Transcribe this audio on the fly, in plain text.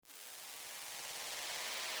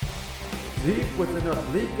Deep within a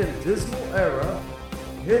bleak and dismal era,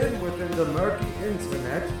 hidden within the murky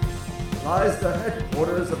internet, lies the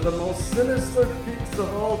headquarters of the most sinister geeks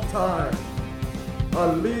of all time,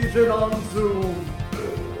 a Legion on Zoom.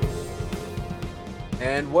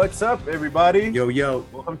 And what's up, everybody? Yo, yo.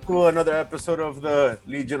 Welcome to another episode of the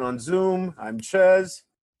Legion on Zoom. I'm Chez.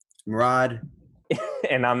 Rod.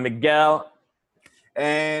 And I'm Miguel.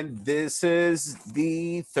 And this is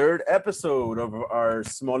the third episode of our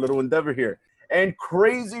small little endeavor here. And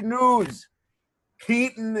crazy news!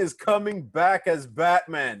 Keaton is coming back as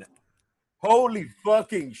Batman. Holy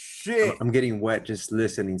fucking shit! I'm getting wet just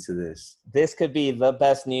listening to this. This could be the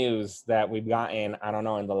best news that we've gotten, I don't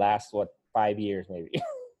know, in the last, 5 years maybe.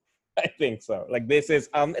 I think so. Like, this is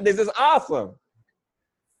awesome.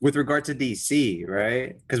 With regard to DC,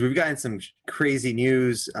 right? Because we've gotten some crazy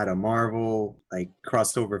news out of Marvel, like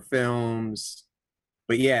crossover films.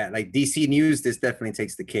 But yeah, like DC news, this definitely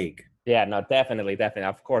takes the cake. Yeah, no, definitely.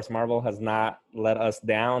 Of course, Marvel has not let us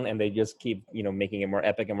down, and they just keep, making it more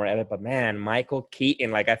epic and more epic. But man, Michael Keaton,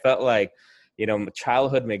 like, I felt like,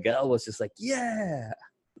 childhood Miguel was just like, yeah,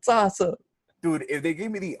 it's awesome. Dude, if they gave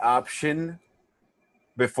me the option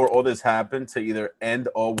before all this happened to either end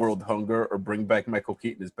all world hunger or bring back Michael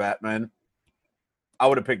Keaton as Batman, I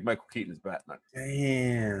would have picked Michael Keaton as Batman.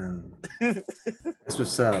 Damn. That's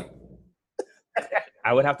what's up.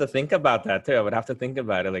 I would have to think about that too. I would have to think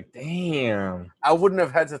about it. Like, damn. I wouldn't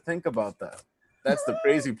have had to think about that. That's the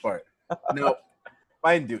crazy part. Now,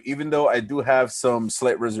 mind you, even though I do have some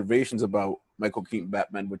slight reservations about Michael Keaton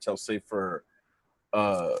Batman, which I'll say for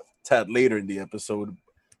tad later in the episode,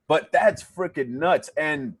 but that's freaking nuts.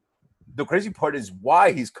 And the crazy part is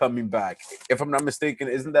why he's coming back. If I'm not mistaken,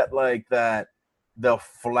 isn't that like that the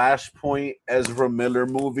Flashpoint Ezra Miller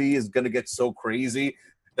movie is gonna get so crazy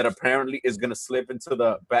that apparently is gonna slip into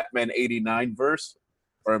the Batman 89 verse?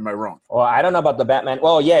 Or am I wrong? Well, I don't know about the Batman.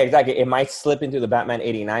 Well, yeah, exactly. It might slip into the Batman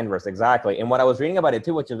 89 verse, exactly. And what I was reading about it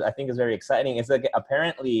too, which I think is very exciting, is that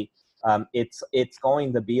apparently it's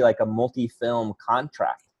going to be like a multi-film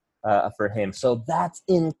contract for him. So that's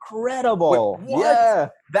incredible. Wait, what? Yeah.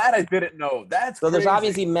 That I didn't know. That's so crazy. There's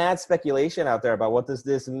obviously mad speculation out there about what does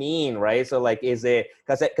this mean, right? So like, is it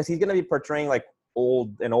because he's going to be portraying like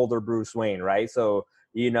an older Bruce Wayne, right? So,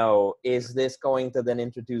 is this going to then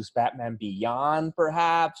introduce Batman Beyond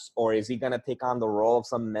perhaps? Or is he going to take on the role of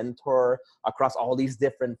some mentor across all these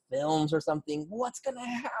different films or something? What's going to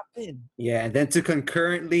happen? Yeah, and then to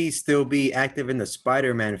concurrently still be active in the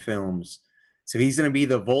Spider-Man films. So he's going to be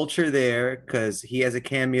the Vulture there because he has a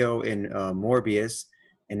cameo in Morbius.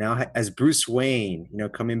 And now as Bruce Wayne,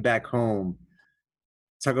 coming back home.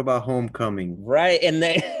 Talk about homecoming. Right. And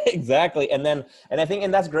then exactly. And I think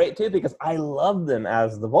that's great too, because I loved him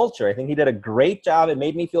as the Vulture. I think he did a great job. It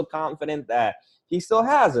made me feel confident that he still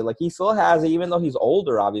has it. Like, he still has it, even though he's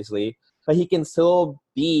older, obviously, but he can still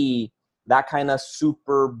be that kind of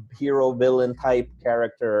superhero villain type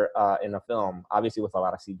character in a film, obviously with a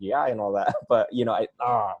lot of CGI and all that. But,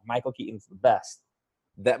 Michael Keaton's the best.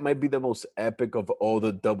 That might be the most epic of all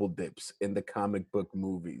the double dips in the comic book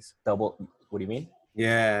movies. What do you mean?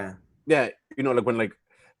 Yeah. Yeah, like when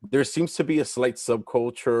there seems to be a slight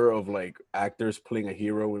subculture of like actors playing a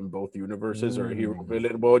hero in both universes or a hero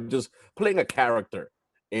villain, well, just playing a character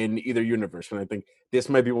in either universe. And I think this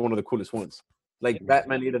might be one of the coolest ones. Like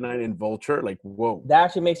Batman 89 and Vulture, like, whoa. That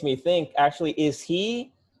actually makes me think,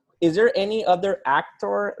 is there any other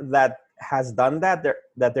actor that has done that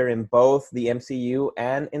they're in both the MCU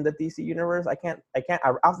and in the DC universe? I can't off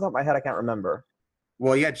the top of my head, I can't remember.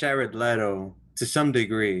 Well, yeah, Jared Leto to some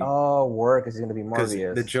degree. Oh, word, because he's going to be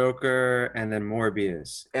Morbius. The Joker and then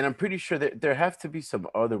Morbius. And I'm pretty sure that there have to be some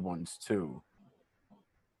other ones too.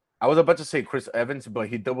 I was about to say Chris Evans, but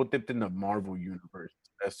he double dipped in the Marvel universe.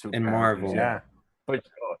 That's too. In Marvel, yeah. But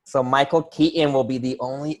so Michael Keaton will be the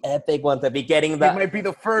only epic one to be getting that. He might be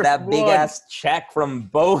the first. That big ass check from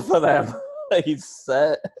both of them. He's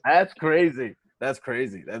set. That's crazy. That's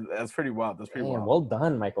pretty wild. That's pretty wild. Well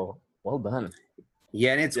done, Michael. Well done.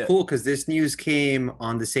 Yeah, and it's cool because this news came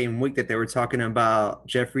on the same week that they were talking about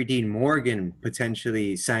Jeffrey Dean Morgan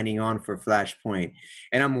potentially signing on for Flashpoint.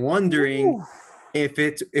 And I'm wondering if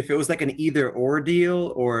it was like an either or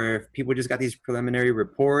deal or if people just got these preliminary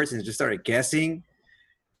reports and just started guessing.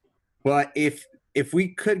 But if we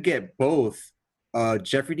could get both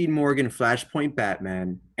Jeffrey Dean Morgan Flashpoint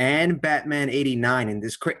Batman and Batman 89 in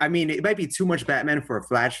this, it might be too much Batman for a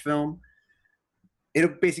Flash film.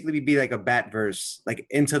 It'll basically be like a Batverse, like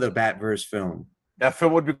into the Batverse film. That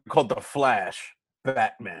film would be called The Flash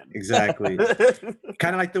Batman. Exactly.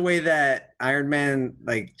 Kind of like the way that Iron Man,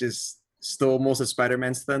 like, just stole most of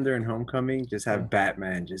Spider-Man's thunder in Homecoming. Just have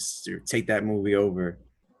Batman just take that movie over.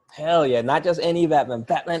 Hell yeah, not just any Batman.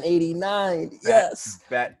 Batman 89. Yes.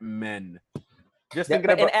 Batman. Just Yeah, thinking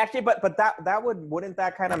but, about and actually, but that wouldn't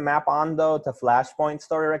that kind of map on though to Flashpoint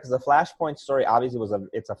story, right? Because the Flashpoint story obviously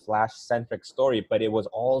it's a Flash centric story, but it was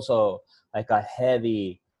also like a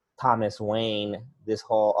heavy Thomas Wayne, this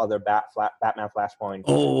whole other Batman Flashpoint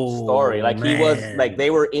story. Like he was like they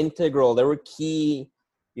were integral, they were key.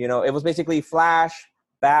 You know, it was basically Flash,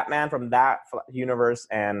 Batman from that universe,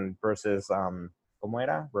 and versus ¿cómo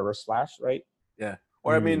era? Reverse Flash, right? Yeah.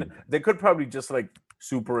 Or I mean, they could probably just like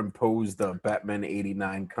superimpose the Batman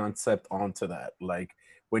 89 concept onto that. Like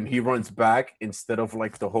when he runs back, instead of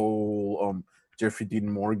like the whole Jeffrey Dean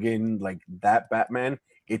Morgan, like that Batman,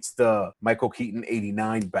 it's the Michael Keaton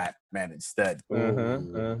 89 Batman instead.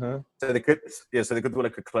 So they could do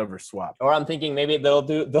like a clever swap. Or I'm thinking maybe they'll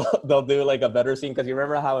do like a better scene, because you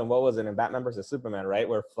remember how in Batman versus Superman, right,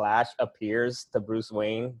 where Flash appears to Bruce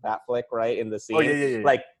Wayne, Batfleck, right, in the scene, yeah.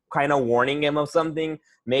 like kind of warning him of something.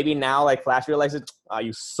 Maybe now like Flash realizes,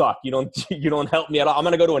 you suck, you don't help me at all, I'm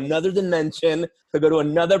gonna go to another dimension to go to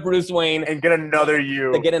another Bruce Wayne and get another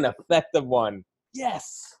you to get an effective one.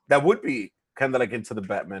 Yes, that would be kind of like into the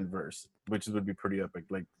Batman verse, which would be pretty epic.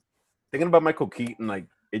 Like thinking about Michael Keaton, like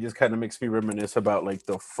it just kind of makes me reminisce about like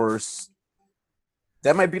the first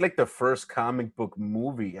comic book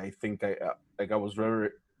movie I think I was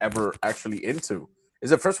ever actually into. Is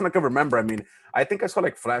the first one I can remember. I mean, I think I saw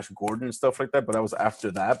like Flash Gordon and stuff like that, but that was after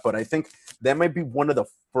that. But I think that might be one of the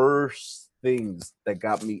first things that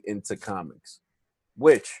got me into comics,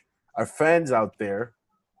 which are fans out there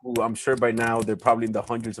who I'm sure by now they're probably in the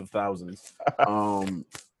hundreds of thousands.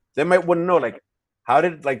 They might want to know, like, how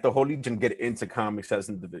did like the whole Legion get into comics as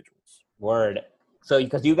individuals? Word. So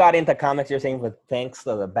because you got into comics, you're saying with thanks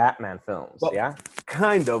to the Batman films, well, yeah?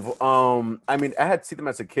 Kind of. I mean, I had seen them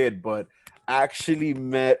as a kid, but I actually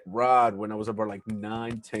met Rod when I was about like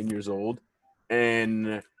 9-10 years old,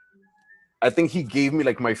 and I think he gave me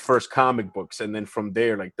like my first comic books, and then from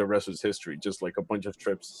there, like the rest was history. Just like a bunch of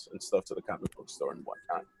trips and stuff to the comic book store and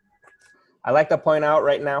whatnot. I like to point out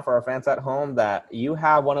right now for our fans at home that you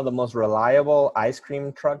have one of the most reliable ice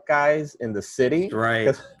cream truck guys in the city.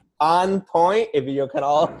 Right. On point, if you can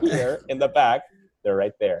all hear in the back, they're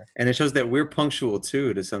right there. And it shows that we're punctual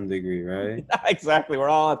too, to some degree, right? Exactly. We're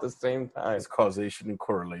all at the same time. It's causation and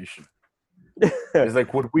correlation. It's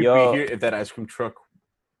like, would we be here if that ice cream truck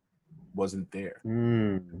wasn't there?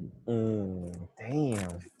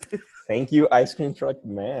 Damn. Thank you, ice cream truck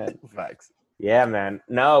man. Facts. Yeah, man.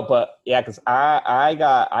 No, but yeah, because I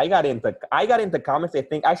got into comics. I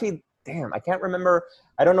think actually, damn, I can't remember.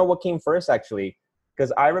 I don't know what came first actually,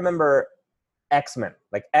 because I remember X-Men.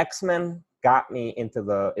 Like X-Men got me into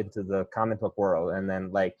the comic book world, and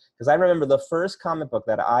then like because I remember the first comic book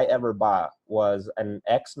that I ever bought was an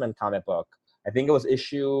X-Men comic book. I think it was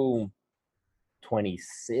issue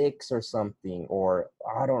 26 or something, or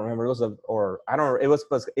I don't remember.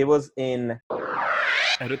 It was in.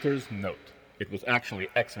 Editor's note. It was actually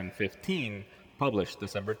X-Men 15, published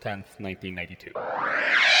December 10th, 1992.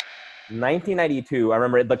 1992. I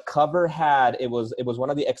remember the cover had it was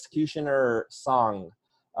one of the Executioner song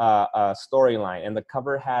storyline, and the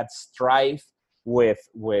cover had Strife with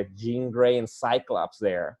Jean Grey and Cyclops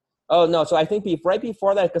there. Oh no! So I think right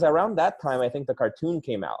before that, because around that time, I think the cartoon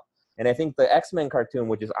came out, and I think the X-Men cartoon,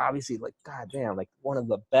 which is obviously like goddamn, like one of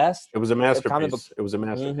the best. It was a masterpiece. It was a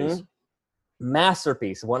masterpiece. Mm-hmm.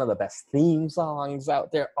 Masterpiece, one of the best theme songs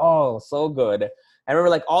out there. Oh, so good. I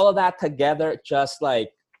remember like all of that together just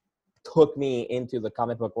like took me into the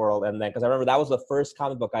comic book world. And then because I remember that was the first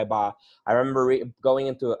comic book I bought. I remember going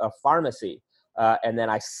into a pharmacy and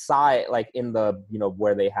then I saw it like in the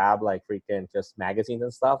where they have like freaking just magazines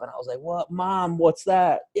and stuff, and I was like, what, Mom, what's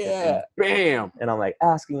that? Yeah, bam. And I'm like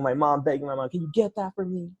asking my mom, begging my mom, can you get that for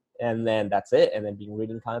me? And then that's it. And then been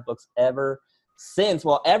reading comic books ever since,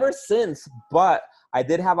 but I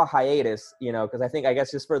did have a hiatus, because I guess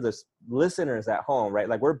just for the listeners at home, right?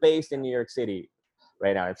 Like we're based in New York City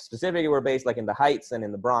right now. Specifically, we're based like in the Heights and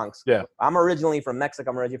in the Bronx. Yeah. I'm originally from Mexico.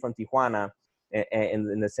 I'm originally from Tijuana,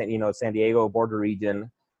 in the San Diego border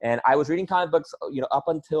region. And I was reading comic books, up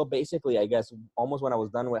until basically, I guess, almost when I was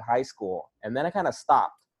done with high school. And then I kind of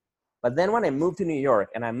stopped. But then when I moved to New York,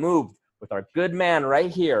 and I moved with our good man right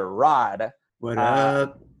here, Rod. What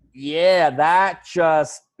up? Yeah,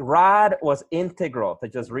 Rod was integral to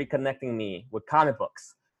just reconnecting me with comic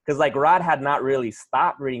books. Because like Rod had not really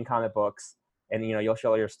stopped reading comic books, and you'll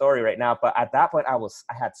show your story right now. But at that point, I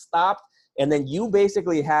had stopped, and then you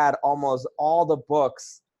basically had almost all the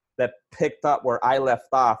books that picked up where I left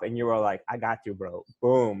off, and you were like, I got you, bro.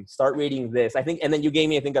 Boom. Start reading this. I think, and then you gave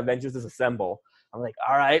me, I think, Avengers Disassemble. I'm like,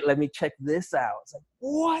 all right, let me check this out. It's like,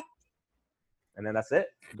 what? And then that's it.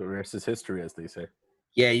 The rest is history, as they say.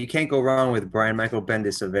 Yeah, you can't go wrong with Brian Michael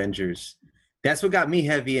Bendis Avengers. That's what got me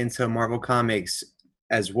heavy into Marvel Comics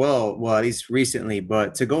as well. Well, at least recently.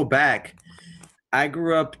 But to go back, I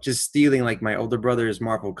grew up just stealing like my older brother's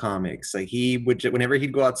Marvel comics. Like he would, whenever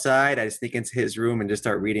he'd go outside, I'd sneak into his room and just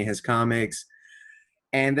start reading his comics.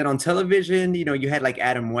 And then on television, you know, you had like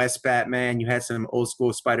Adam West Batman, you had some old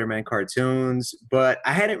school Spider-Man cartoons, but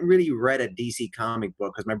I hadn't really read a DC comic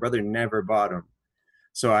book because my brother never bought them.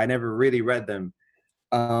 So I never really read them.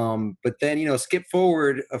 But then, you know, skip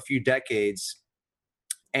forward a few decades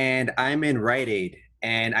and I'm in Rite Aid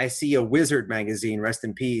and I see a Wizard magazine, rest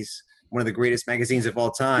in peace, one of the greatest magazines of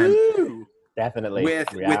all time. Woo! Definitely. With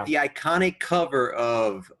the iconic cover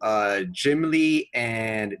of Jim Lee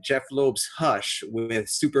and Jeff Loeb's Hush with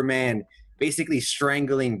Superman basically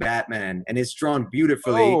strangling Batman, and it's drawn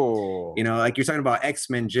beautifully. Oh. You know, like you're talking about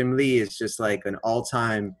X-Men, Jim Lee is just like an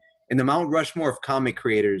all-time, in the Mount Rushmore of comic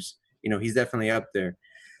creators, you know, he's definitely up there.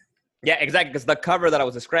 Yeah, exactly, because the cover that I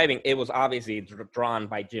was describing, it was obviously drawn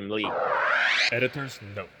by Jim Lee. Editor's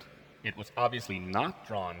note. It was obviously not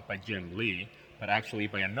drawn by Jim Lee, but actually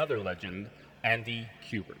by another legend, Andy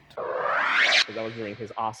Kubert. Because that was during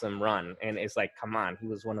his awesome run, and it's like, come on, he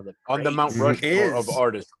was one of the On the Mount greats. Rushmore of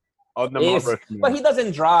artists. On the Mount Rushmore. But he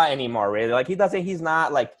doesn't draw anymore, really. Like he's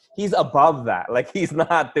not like, he's above that. Like he's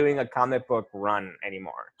not doing a comic book run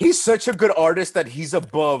anymore. He's such a good artist that he's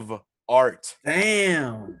above art.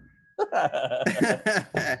 Damn.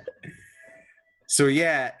 So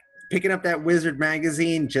yeah, picking up that Wizard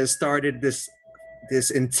magazine just started this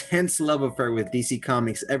intense love affair with DC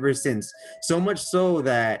Comics ever since. So much so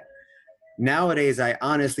that nowadays I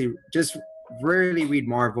honestly just rarely read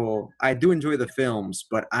Marvel. I do enjoy the films,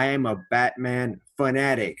 but I am a Batman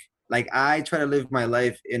fanatic. Like I try to live my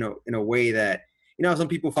life in a way that, you know, some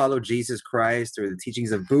people follow Jesus Christ or the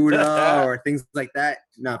teachings of Buddha or things like that.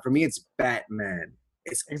 No, for me it's Batman.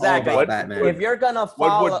 It's exactly all about Batman. If you're gonna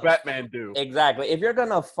follow, what would Batman do? Exactly. If you're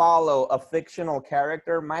gonna follow a fictional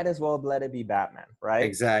character, might as well let it be Batman, right?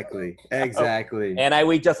 Exactly. And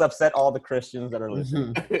we just upset all the Christians that are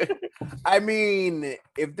listening. I mean,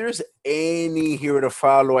 if there's any hero to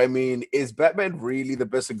follow, I mean, is Batman really the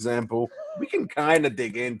best example? We can kind of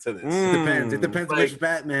dig into this. It depends on which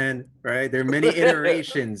Batman, right? There are many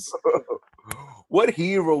iterations. What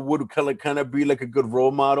hero would kind of be like a good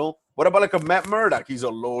role model? What about like a Matt Murdock? He's a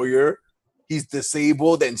lawyer. He's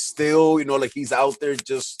disabled and still, you know, like he's out there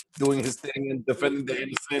just doing his thing and defending the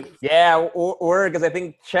innocent. Yeah, or because I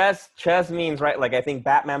think chess means, right, like I think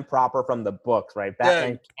Batman proper from the books, right?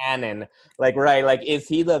 Batman canon. Like, right, like is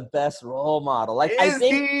he the best role model? Like I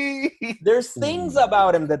think there's things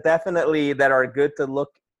about him that definitely that are good to look,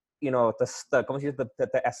 you know,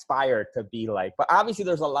 to aspire to be like. But obviously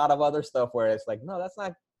there's a lot of other stuff where it's like, no, that's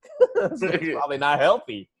not that's probably not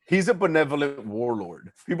healthy. He's a benevolent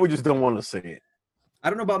warlord. People just don't want to say it. I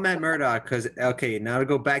don't know about Matt Murdock because, okay, now to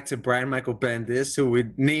go back to Brian Michael Bendis, who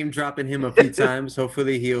would name dropping him a few times.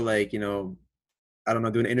 Hopefully he'll like, you know, I don't know,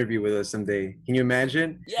 do an interview with us someday. Can you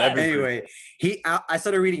imagine? Yeah. Anyway, I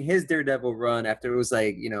started reading his Daredevil run after it was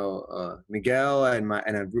like, you know, Miguel and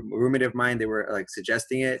a roommate of mine, they were like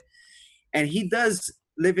suggesting it. And he does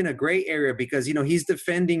live in a gray area because, you know, he's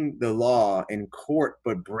defending the law in court,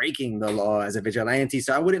 but breaking the law as a vigilante.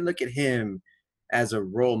 So I wouldn't look at him as a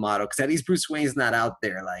role model because at least Bruce Wayne's not out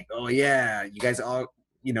there like, oh yeah, you guys all,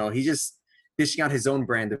 you know, he's just dishing out his own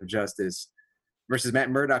brand of justice versus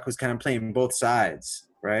Matt Murdock, who's kind of playing both sides,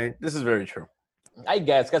 right? This is very true. I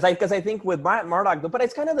guess because I think with Matt Murdock, but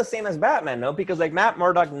it's kind of the same as Batman, no? Because like Matt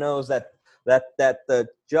Murdock knows that the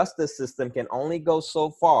justice system can only go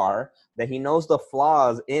so far, that he knows the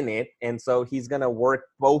flaws in it, and so he's gonna work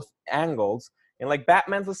both angles. And like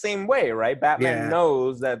Batman's the same way, right? Batman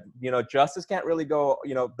knows that, you know, justice can't really go,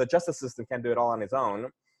 you know, the justice system can't do it all on its own,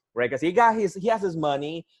 right? Because he has his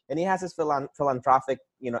money and he has his philanthropic,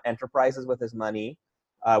 you know, enterprises with his money,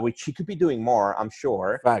 which he could be doing more, I'm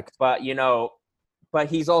sure. Fact. But you know. But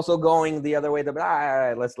he's also going the other way. All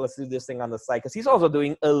right, let's do this thing on the side because he's also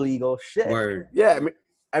doing illegal shit. Word. Yeah,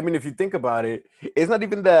 I mean, if you think about it, it's not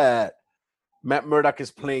even that Matt Murdock is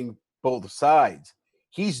playing both sides.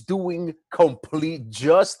 He's doing complete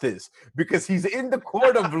justice because he's in the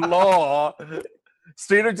court of law,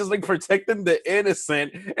 straight up just like protecting the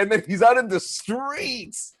innocent, and then he's out in the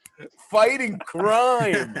streets fighting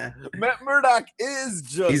crime. Matt Murdock is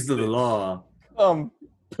justice. He's the law.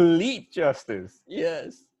 Complete justice.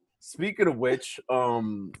 Yes. Speaking of which,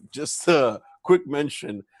 just a quick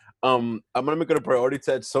mention. I'm gonna make it a priority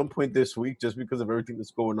to at some point this week, just because of everything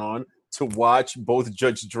that's going on, to watch both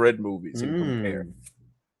Judge Dredd movies and compare.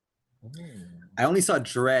 I only saw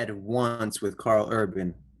Dredd once with Carl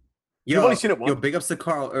Urban. You've only seen it once? Yo, big ups to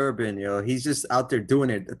Carl Urban, yo. He's just out there doing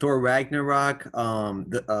it. Thor Ragnarok,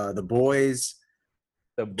 the boys.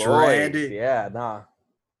 The boys, Dredd. yeah, nah.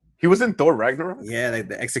 He was in Thor Ragnarok? Yeah, like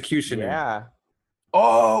the Executioner. Yeah.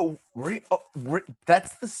 Oh,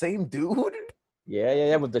 that's the same dude?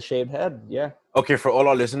 Yeah, with the shaved head, yeah. Okay, for all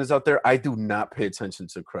our listeners out there, I do not pay attention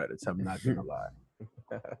to credits. I'm not gonna lie.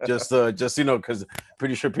 Just you know, because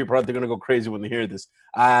pretty sure people out there gonna go crazy when they hear this.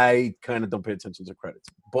 I kind of don't pay attention to credits,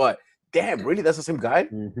 but damn, really, that's the same guy?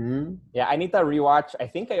 Mm-hmm. Yeah, I need to rewatch. I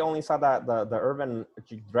think I only saw that the Urban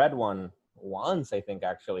Dredd one once, I think,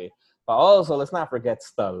 actually. But also, let's not forget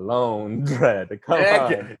Stallone Dredd. Come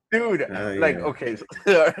on, dude. Like, okay,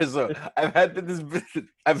 so I've had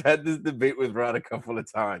this debate with Rod a couple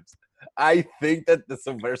of times. I think that the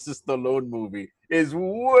Sylvester Stallone movie is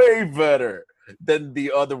way better than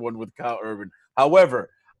the other one with Kyle Urban. However,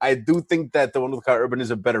 I do think that the one with Kyle Urban is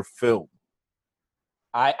a better film.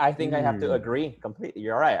 I think I have to agree completely.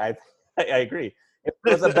 You're right. I agree. It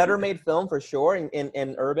was a better made film for sure,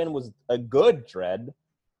 and Urban was a good Dredd.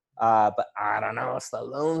 But I don't know.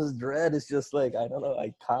 Stallone's Dredd is just like, I don't know,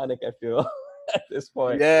 iconic, I feel, at this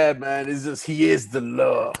point. Yeah, man. It's just, he is the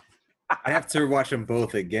law. I have to watch them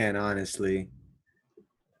both again, honestly.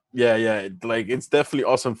 Yeah. Like, it's definitely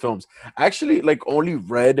awesome films. I actually, like, only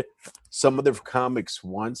read some of their comics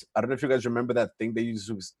once. I don't know if you guys remember that thing they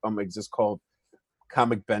used to exist called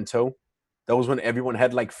Comic Bento. That was when everyone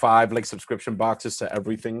had like 5 like subscription boxes to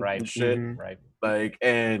everything, right? And shit, right? Like,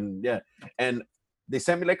 and yeah, and they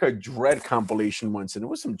sent me like a Dredd compilation once, and it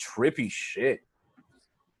was some trippy shit.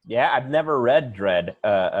 Yeah, I've never read Dredd.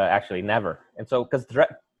 Actually, never. And so, because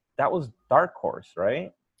Dredd, that was Dark Horse,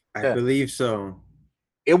 right? I believe so.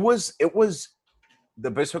 It was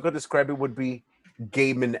the best way I could describe it would be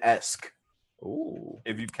Gaiman-esque. Ooh,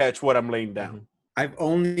 if you catch what I'm laying down. Mm-hmm. I've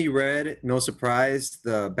only read, no surprise,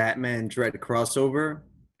 the Batman Dredd crossover.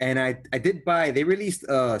 And I did buy, they released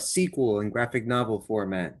a sequel in graphic novel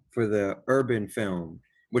format for the Urban film,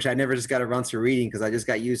 which I never just got around to reading because I just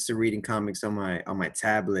got used to reading comics on my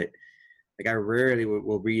tablet. Like, I rarely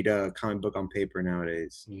will read a comic book on paper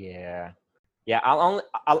nowadays. Yeah. I'll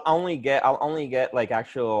only get like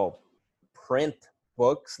actual print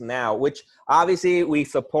books now, which obviously we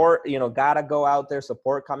support. Gotta go out there,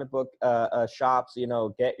 support comic book shops.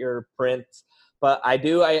 Get your prints. But it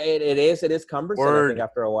is cumbersome. I think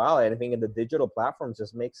after a while, I think in the digital platforms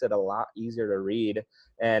just makes it a lot easier to read.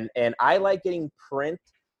 And I like getting print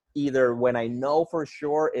either when I know for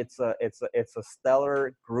sure it's a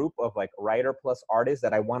stellar group of like writer plus artists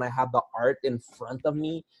that I want to have the art in front of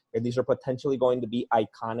me, and these are potentially going to be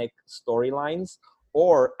iconic storylines,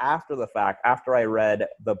 or after the fact, after I read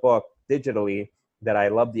the book digitally that I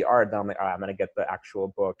love the art, then I'm like, all right, I'm gonna get the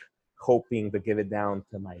actual book, hoping to give it down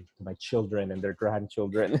to my children and their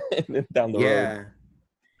grandchildren down the road. Yeah.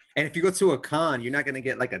 And if you go to a con, you're not gonna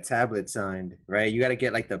get like a tablet signed, right? You gotta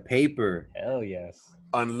get like the paper. Hell yes.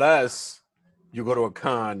 Unless you go to a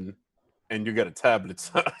con and you get a tablet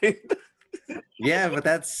signed. Yeah, but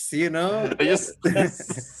that's, They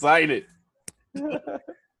just sign it.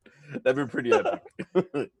 That'd be pretty epic.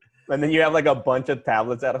 And then you have like a bunch of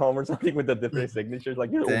tablets at home or something with the different signatures.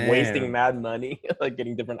 Like, you're wasting mad money, like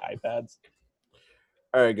getting different iPads.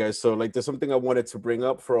 All right, guys. So, like, there's something I wanted to bring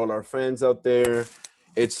up for all our fans out there.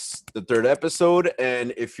 It's the 3rd episode,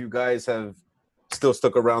 and if you guys have still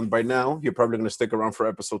stuck around by now, you're probably going to stick around for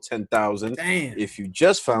episode 10,000. Damn. If you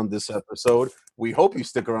just found this episode, we hope you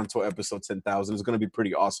stick around to episode 10,000. It's going to be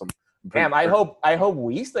pretty awesome. Damn, I hope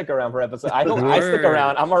we stick around for episode. I hope I stick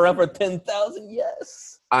around. I'm around for 10,000.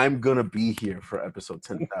 Yes. I'm gonna be here for episode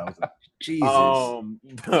 10,000. Jesus.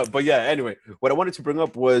 But yeah, anyway, what I wanted to bring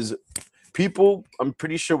up was people, I'm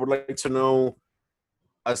pretty sure, would like to know,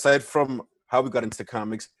 aside from how we got into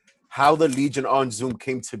comics, how the Legion on Zoom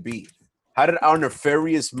came to be. How did our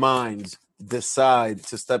nefarious minds decide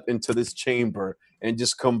to step into this chamber and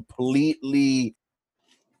just completely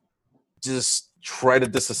just try to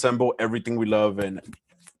disassemble everything we love and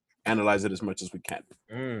analyze it as much as we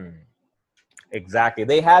can? Exactly.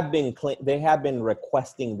 They have been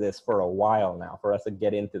requesting this for a while now for us to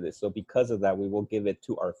get into this. So because of that, we will give it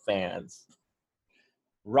to our fans.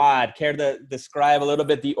 Rod, care to describe a little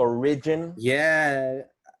bit the origin? Yeah.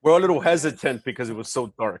 We're a little hesitant because it was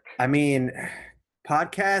so dark. I mean,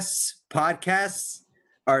 podcasts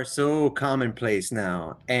are so commonplace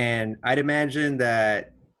now. And I'd imagine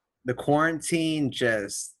that the quarantine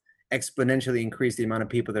just exponentially increased the amount of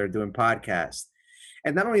people that are doing podcasts.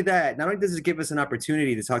 And not only that, not only does it give us an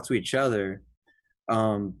opportunity to talk to each other,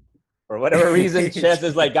 For whatever reason, Chess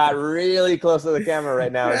is like got really close to the camera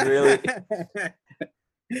right now. It's really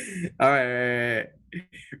all right.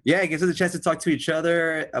 Yeah, it gives us a chance to talk to each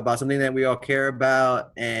other about something that we all care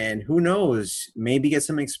about, and who knows, maybe get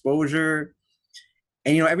some exposure.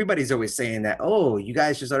 And everybody's always saying that, oh, you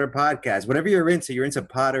guys should start a podcast. Whatever you're into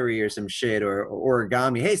pottery or some shit or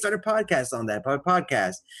origami. Hey, start a podcast on that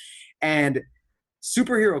podcast. And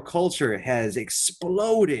superhero culture has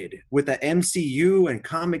exploded with the MCU and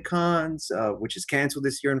Comic Cons, which is canceled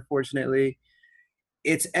this year, unfortunately.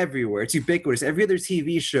 It's everywhere. It's ubiquitous. Every other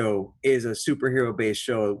TV show is a superhero-based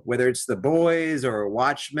show, whether it's The Boys or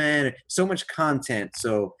Watchmen. So much content.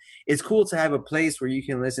 So it's cool to have a place where you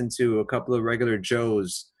can listen to a couple of regular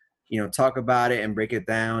Joes, talk about it and break it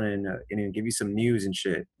down and give you some news and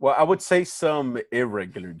shit. Well, I would say some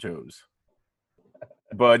irregular Joes.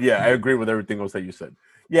 But yeah, I agree with everything else that you said.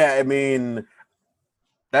 Yeah, I mean,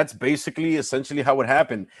 that's basically essentially how it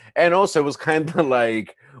happened. And also it was kind of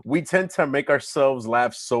like we tend to make ourselves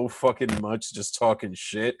laugh so fucking much just talking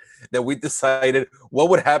shit that we decided what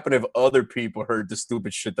would happen if other people heard the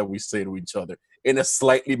stupid shit that we say to each other in a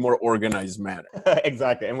slightly more organized manner.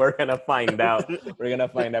 Exactly. And we're gonna find out. We're gonna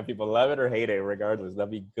find out people love it or hate it regardless.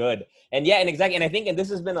 That'd be good. And yeah, and exactly. And I think, and this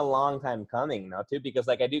has been a long time coming now too, because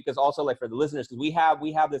because also like for the listeners, because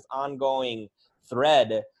we have this ongoing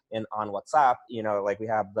thread on WhatsApp, like we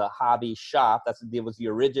have the hobby shop. That's the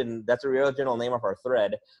original name of our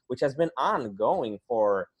thread, which has been ongoing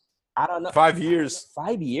for, I don't know, 5 years.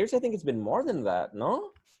 5 years. I think it's been more than that. No.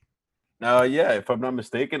 Yeah, if I'm not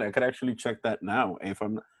mistaken, I could actually check that now. If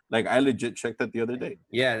I'm I legit checked that the other day.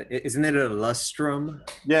 Yeah, isn't it a lustrum?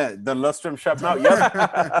 Yeah, the lustrum shop now. Yep.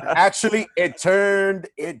 Actually, it turned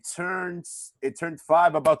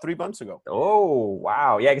 5 about 3 months ago. Oh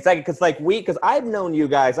wow, yeah, exactly. Because I've known you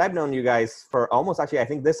guys for almost, actually, I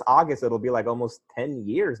think this August it'll be like almost 10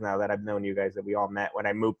 years now that I've known you guys, that we all met when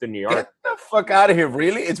I moved to New York. Get the fuck out of here!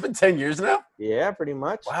 Really? It's been 10 years now? Yeah, pretty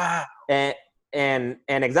much. Wow. And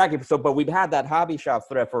exactly. So, but we've had that hobby shop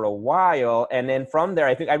thread for a while, and then from there,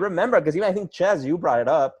 I remember, because I think Ches, you brought it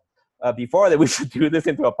up before, that we should do this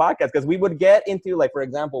into a podcast, because we would get into, like, for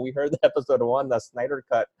example, we heard the episode 1, the Snyder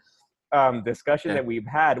Cut discussion that we've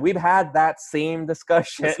had. We've had that same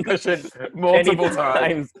discussion multiple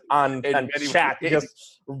times on chat,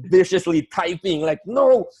 just viciously typing like,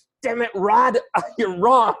 no, damn it, Rod, you're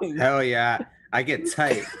wrong. Hell yeah. I get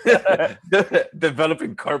tight.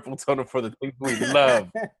 Developing carpal tunnel for the things we love.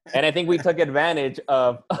 And I think we took advantage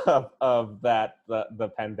of that,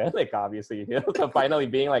 the pandemic, obviously, so finally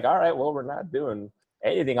being like, all right, well, we're not doing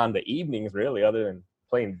anything on the evenings really, other than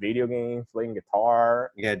playing video games, playing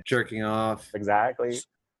guitar. Yeah, jerking off. Exactly.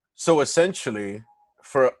 So essentially,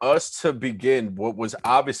 for us to begin what was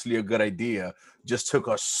obviously a good idea, just took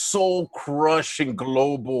a soul-crushing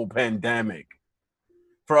global pandemic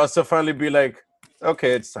for us to finally be like,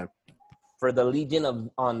 okay, it's time. For the Legion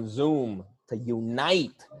on Zoom to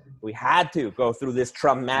unite, we had to go through this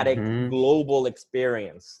traumatic global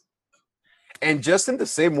experience. And just in the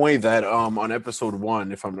same way that on episode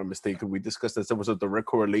 1, if I'm not mistaken, we discussed that there was a direct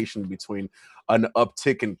correlation between an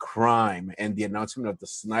uptick in crime and the announcement of the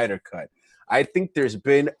Snyder Cut. I think there's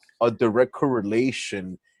been a direct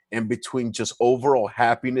correlation in between just overall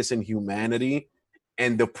happiness and humanity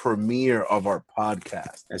and the premiere of our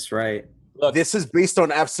podcast. That's right. Look, this is based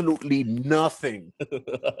on absolutely nothing,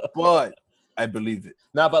 but I believe it.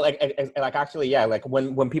 No, but like actually, yeah, like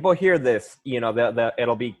when people hear this,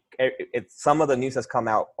 it'll be it's some of the news has come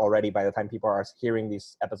out already by the time people are hearing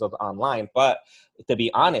these episodes online. But to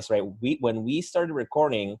be honest, right, when we started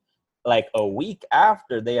recording, like a week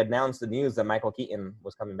after they announced the news that Michael Keaton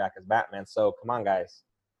was coming back as Batman. So come on, guys.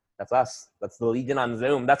 That's us. That's the Legion on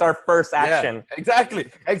Zoom. That's our first action. Yeah,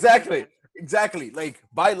 exactly. Like,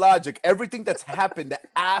 by logic, everything that's happened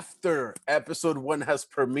after episode 1 has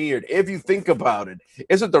premiered, if you think about it,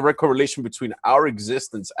 is a direct correlation between our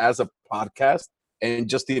existence as a podcast and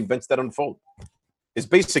just the events that unfold. It's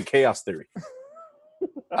basic chaos theory.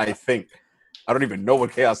 I think. I don't even know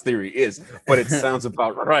what chaos theory is, but it sounds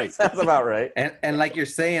about right. Sounds about right. And like you're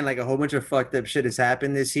saying, like a whole bunch of fucked up shit has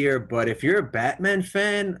happened this year. But if you're a Batman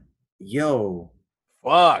fan, yo,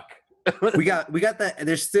 fuck. we got that.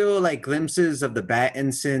 There's still like glimpses of the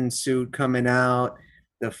Battinson suit coming out,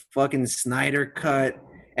 the fucking Snyder Cut,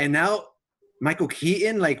 and now Michael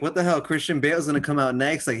Keaton. Like, what the hell? Christian Bale's gonna come out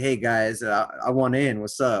next. Like, hey guys, I want in.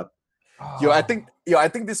 What's up? I think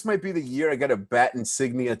this might be the year I get a Bat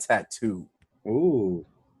insignia tattoo. Ooh.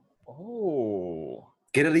 Oh.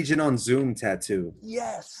 Get a Legion on Zoom tattoo.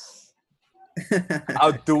 Yes.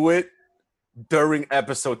 I'll do it during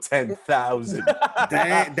episode 10,000.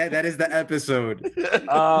 That is the episode.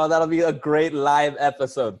 Oh, that'll be a great live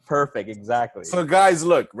episode. Perfect, exactly. So, guys,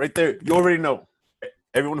 look right there. You already know.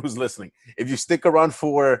 Everyone who's listening, if you stick around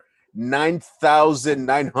for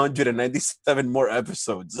 9,997 more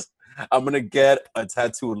episodes, I'm gonna get a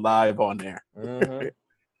tattoo live on there,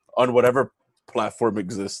 on whatever platform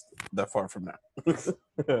exists that far from now.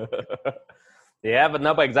 Yeah,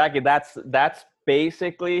 but exactly. That's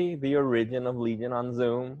basically the origin of Legion on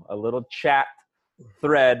Zoom. A little chat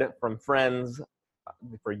thread from friends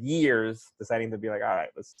for years, deciding to be like, all right,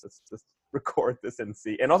 let's record this and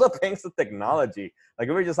see. And also thanks to technology. Like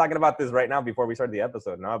we were just talking about this right now before we started the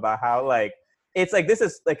episode, about how like it's like this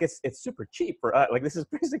is like it's super cheap for us. Like this is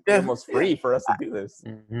basically almost free for us to do this.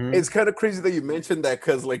 It's kind of crazy that you mentioned that,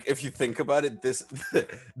 because like if you think about it,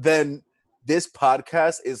 then this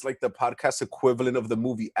podcast is like the podcast equivalent of the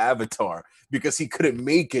movie Avatar, because he couldn't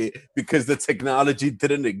make it because the technology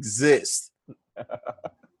didn't exist.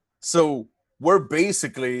 So we're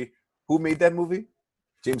basically, who made that movie?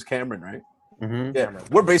 James Cameron, right? Yeah,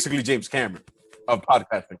 we're basically James Cameron of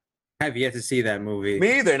podcasting. I have yet to see that movie.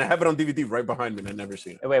 Me either, and I have it on DVD right behind me, and I've never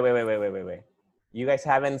seen it. Wait. You guys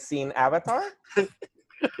haven't seen Avatar?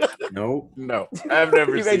 Nope. No, I've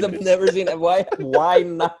never You seen guys have it. never seen it? Why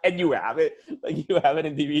not? And you have it? Like you have it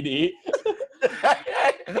in DVD?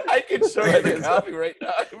 I can show you the copy right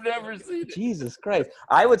now. I've never seen it. Jesus Christ.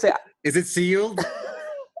 I would say... Is it sealed?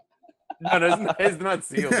 No, it's not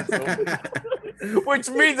sealed. It's open. Which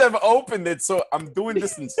means I've opened it, so I'm doing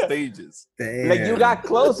this in stages. Damn. Like you got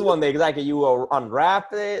close one day, exactly. You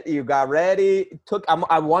unwrapped it, you got ready.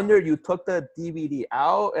 I wondered you took the DVD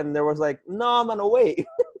out, and there was like, no, I'm gonna wait.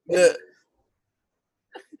 Yeah.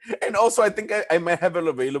 And also, I think I might have it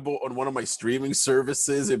available on one of my streaming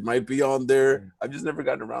services. It might be on there. I've just never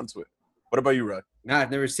gotten around to it. What about you, Rod? No, I've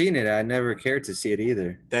never seen it. I never cared to see it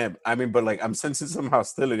either. Damn, I mean, but like, I'm sensing some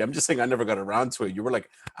hostility. I'm just saying I never got around to it. You were like,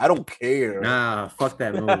 I don't care. Nah, fuck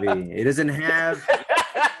that movie. It doesn't have...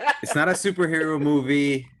 It's not a superhero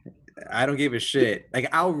movie. I don't give a shit. Like,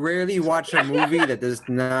 I'll rarely watch a movie that does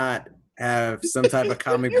not have some type of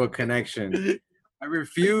comic book connection. I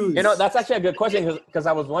refuse. That's actually a good question, because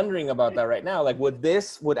I was wondering about that right now. Like, would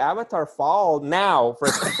Avatar fall now? For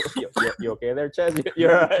you okay there, Ches?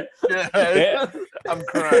 You're all right. Yeah, I'm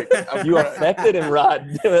crying. You affected him,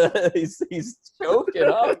 Rod. he's choking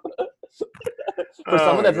up. For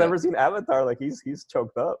someone that's never seen Avatar, like he's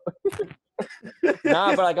choked up.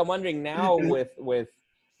 Nah, but like I'm wondering now with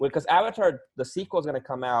because Avatar, the sequel is gonna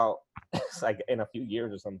come out like in a few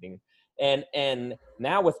years or something. And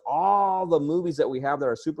now with all the movies that we have that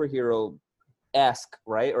are superhero-esque,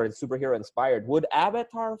 right, or superhero inspired, would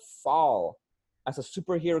Avatar fall as a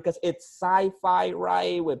superhero? Because it's sci-fi,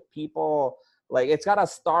 right, with people, like it's got a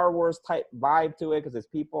Star Wars type vibe to it, because it's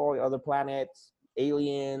people, other planets,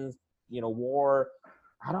 aliens, war.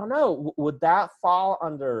 I don't know. Would that fall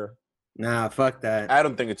under? Nah, fuck that. I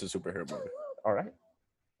don't think it's a superhero movie. All right.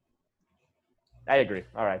 I agree.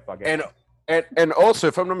 All right, fuck it. And also,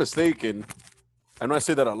 if I'm not mistaken, I know I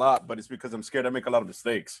say that a lot, but it's because I'm scared I make a lot of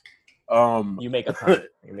mistakes. You make a ton.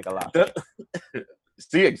 You make a lot.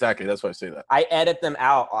 See, exactly. That's why I say that. I edit them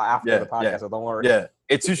out after the podcast, so don't worry. Yeah,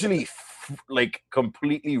 it's usually like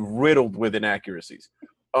completely riddled with inaccuracies.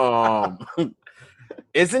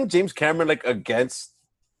 Isn't James Cameron like against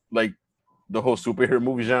like the whole superhero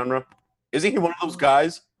movie genre? Isn't he one of those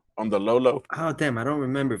guys on the low? Oh, damn. I don't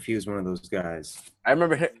remember if he was one of those guys. I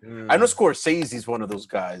remember him. I know Scorsese's one of those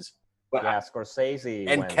guys. But yeah, Scorsese.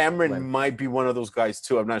 And Cameron might be one of those guys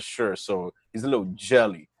too. I'm not sure. So he's a little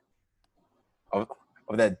jelly of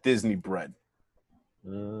that Disney bread.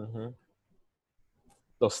 Mm-hmm.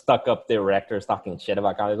 Those stuck-up directors talking shit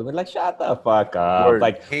about comic books. Like, shut the fuck up. Word.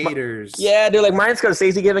 Like Haters. Yeah, dude. Like, Martin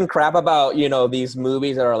Scorsese giving crap about these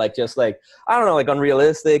movies that are like just like I don't know, like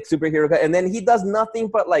unrealistic superhero, and then he does nothing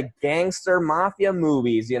but like gangster mafia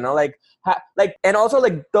movies. And also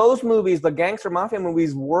like those movies, the gangster mafia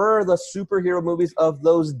movies were the superhero movies of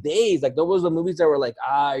those days. Like, those were the movies that were like,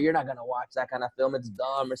 you're not gonna watch that kind of film. It's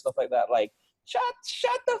dumb or stuff like that. Like, shut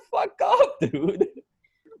the fuck up, dude.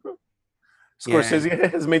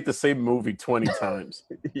 Scorsese has made the same movie 20 times.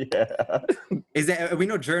 Yeah. Is that we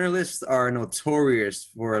know journalists are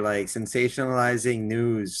notorious for like sensationalizing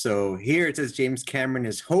news. So here it says James Cameron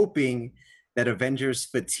is hoping that Avengers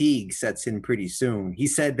fatigue sets in pretty soon. He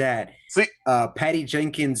said that Patty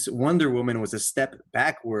Jenkins' Wonder Woman was a step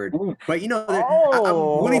backward. But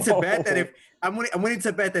I'm willing to bet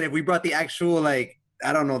that if we brought the actual like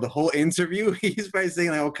I don't know the whole interview, he's probably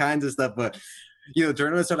saying like all kinds of stuff, but.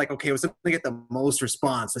 Journalists are like, okay, what's going to get the most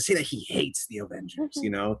response? Let's see that he hates the Avengers,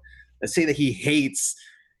 let's say that he hates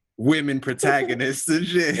women protagonists and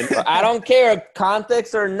shit. I don't care,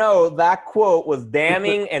 context or no, that quote was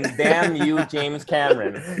damning, and damn you, James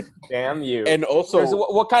Cameron. Damn you. And also,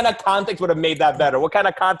 what kind of context would have made that better? What kind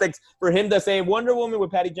of context for him to say Wonder Woman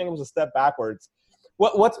with Patty Jenkins was a step backwards?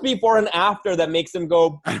 What's before and after that makes him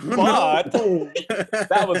go, but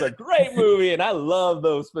that was a great movie, and I love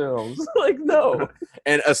those films. Like, no.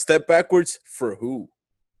 And a step backwards for who?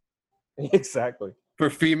 Exactly. For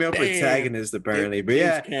female protagonists, apparently. But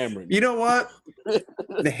yeah, Cameron. You know what?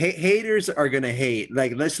 The haters are gonna hate.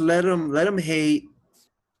 Like, let's let them hate,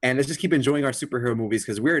 and let's just keep enjoying our superhero movies,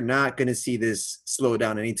 because we're not gonna see this slow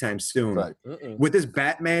down anytime soon. Right. With this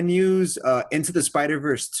Batman news, Into the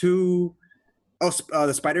Spider-Verse 2,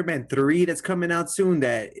 the Spider-Man 3 that's coming out soon.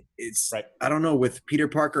 That it's right. I don't know, with Peter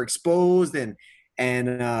Parker exposed and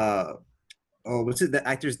what's it? The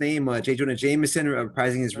actor's name? J. Jonah Jameson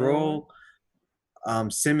reprising his role.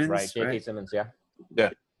 Simmons, right? J.K. Simmons, yeah.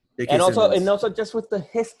 And also just with the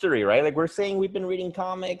history, right? Like, we're saying we've been reading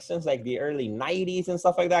comics since like the early 90s and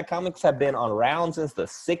stuff like that. Comics have been around since the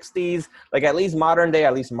 60s, like at least modern day,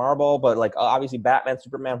 at least Marvel, but like obviously Batman,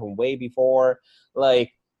 Superman from way before.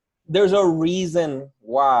 Like, there's a reason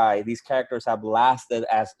why these characters have lasted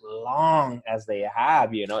as long as they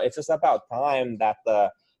have, you know. It's just about time that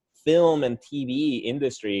the film and TV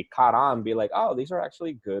industry caught on, be like, oh, these are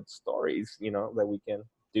actually good stories, you know, that we can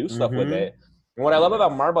do stuff with it. And what I love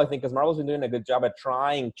about Marvel, I think, is Marvel's been doing a good job at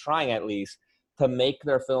trying at least to make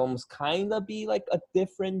their films kind of be like a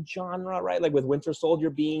different genre, right? Like with Winter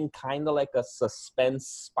Soldier being kind of like a suspense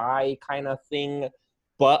spy kind of thing,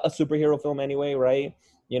 but a superhero film anyway, right?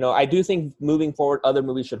 You know, I do think moving forward, other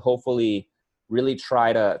movies should hopefully really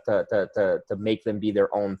try to make them be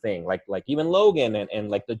their own thing. Like even Logan and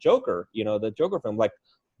like the Joker, you know, the Joker film, like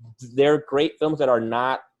they're great films that are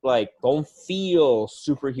not like, don't feel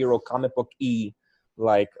superhero comic book-y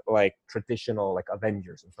like traditional like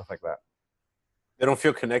Avengers and stuff like that. They don't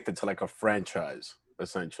feel connected to like a franchise,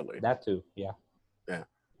 essentially. That too, yeah. Yeah.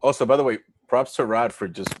 Also, by the way, props to Rod for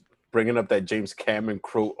just bringing up that James Cameron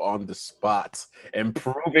quote on the spot and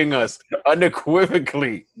proving us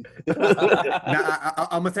unequivocally. Now,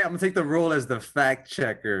 I'm gonna take the role as the fact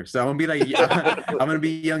checker. So I'm gonna be like, I'm gonna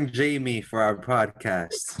be young Jamie for our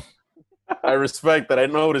podcast. I respect that. I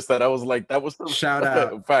noticed that. I was like, that was shout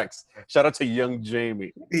out. Facts. Shout out to young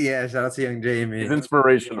Jamie. Yeah, shout out to young Jamie. It's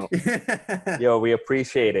inspirational. Yo, we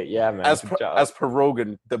appreciate it. Yeah, man. As per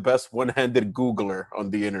Rogan, the best one-handed Googler on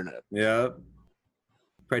the internet. Yep.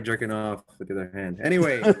 Probably jerking off with the other hand.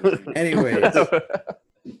 Anyway.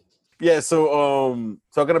 Yeah, so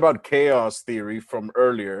talking about chaos theory from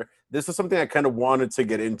earlier, this is something I kind of wanted to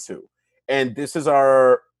get into. And this is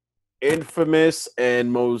our infamous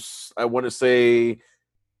and most, I want to say,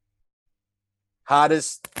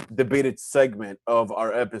 hottest debated segment of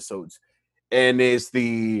our episodes. And it's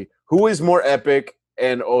the who is more epic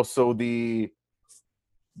and also the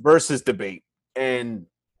versus debate. And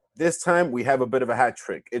this time we have a bit of a hat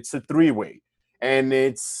trick. It's a three-way, and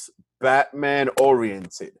it's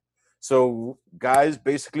Batman-oriented. So, guys,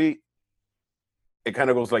 basically, it kind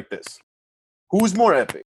of goes like this. Who's more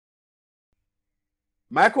epic?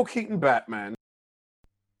 Michael Keaton Batman,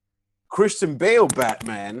 Christian Bale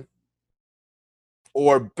Batman,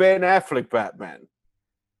 or Ben Affleck Batman?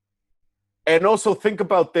 And also think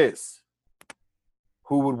about this.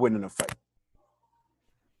 Who would win in a fight?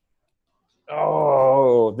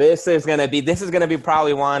 Oh, this is gonna be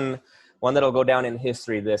probably one that'll go down in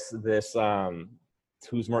history. This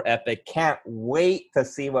who's more epic? Can't wait to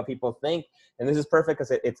see what people think. And this is perfect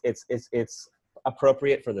because it's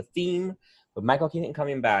appropriate for the theme. But Michael Keaton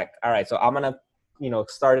coming back. All right, so I'm gonna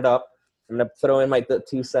start it up. I'm gonna throw in my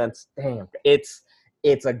 2 cents. Damn, it's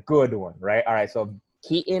a good one, right? All right, so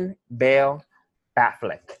Keaton, Bale,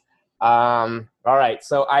 Affleck. All right,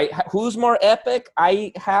 so who's more epic?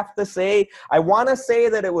 I have to say, I want to say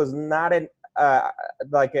that it was not that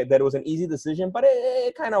it was an easy decision, but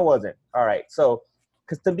it kind of wasn't. All right, so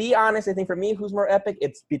because to be honest, I think for me, who's more epic?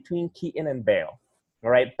 It's between Keaton and Bale. All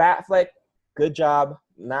right, Batfleck, good job.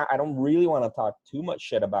 I don't really want to talk too much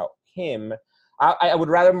shit about him. I would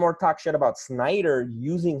rather more talk shit about Snyder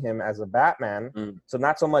using him as a Batman. So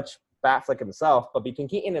not so much Batfleck himself, but between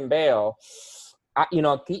Keaton and Bale,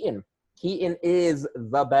 Keaton is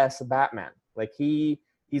the best Batman. Like he's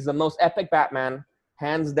the most epic Batman,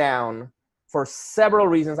 hands down, for several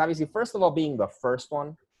reasons. Obviously, first of all, being the first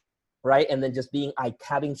one, right? And then just being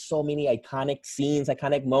having so many iconic scenes,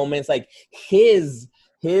 iconic moments. Like his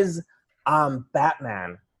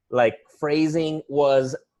Batman, like phrasing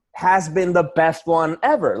has been the best one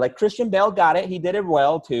ever. Like Christian Bale got it. He did it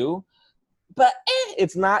well too. but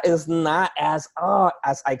it's not as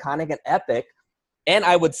iconic and epic. And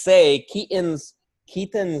I would say Keaton's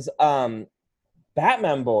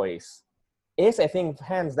Batman voice is, I think,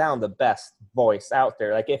 hands down the best voice out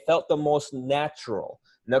there. Like, it felt the most natural,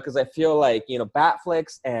 because I feel like,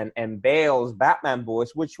 Batfleck's and Bale's Batman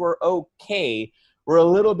voice, which were okay, were a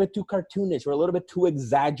little bit too cartoonish, were a little bit too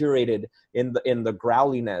exaggerated in the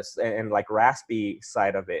growliness and like raspy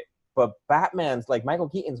side of it. But Batman's, like Michael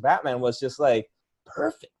Keaton's Batman, was just like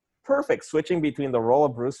perfect, switching between the role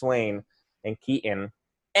of Bruce Wayne and Keaton.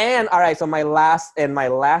 And all right, so my last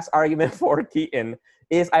argument for Keaton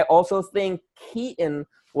is I also think Keaton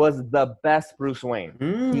was the best Bruce Wayne.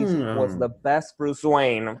 He was the best Bruce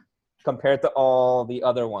Wayne compared to all the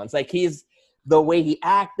other ones. Like, the way he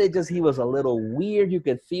acted, just he was a little weird. You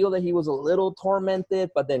could feel that he was a little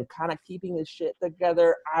tormented, but then kind of keeping his shit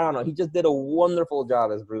together. I don't know. He just did a wonderful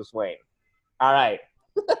job as Bruce Wayne. All right.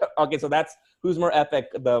 Okay, so that's who's more epic.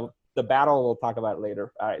 The battle we'll talk about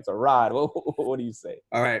later. All right, so Rod, what do you say?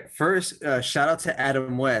 All right, first, shout out to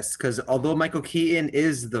Adam West, because although Michael Keaton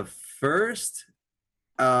is the first,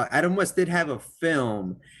 Adam West did have a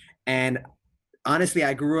film, and honestly,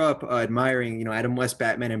 I grew up admiring, Adam West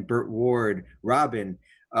Batman and Burt Ward Robin.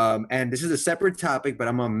 And this is a separate topic, but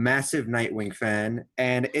I'm a massive Nightwing fan,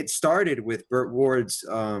 and it started with Burt Ward's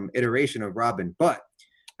iteration of Robin. But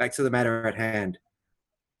back to the matter at hand.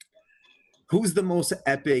 Who's the most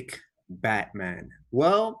epic Batman?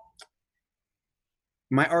 Well,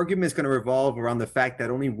 my argument is going to revolve around the fact that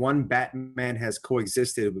only one Batman has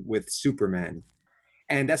coexisted with Superman.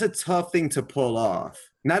 And that's a tough thing to pull off.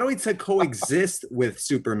 Not only to coexist with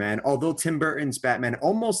Superman, although Tim Burton's Batman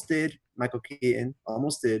almost did, Michael Keaton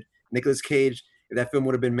almost did, Nicolas Cage, if that film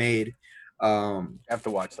would have been made. I have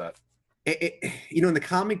to watch that. In the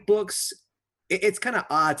comic books, it's kind of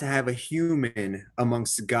odd to have a human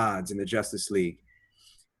amongst gods in the Justice League.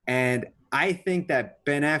 And I think that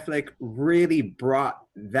Ben Affleck really brought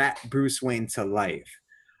that Bruce Wayne to life.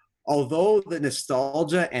 Although the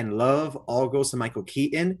nostalgia and love all goes to Michael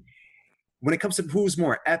Keaton, when it comes to who's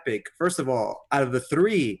more epic, first of all, out of the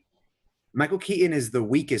three, Michael Keaton is the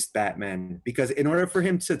weakest Batman, because in order for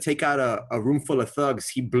him to take out a room full of thugs,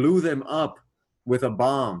 he blew them up with a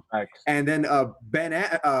bomb. Nice. And then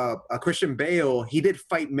Christian Bale, he did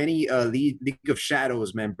fight many League of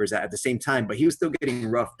Shadows members at the same time, but he was still getting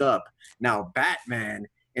roughed up. Now, Batman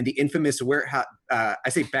in the infamous warehouse, I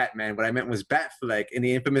say Batman, what I meant was Batfleck in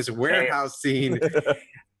the infamous warehouse scene.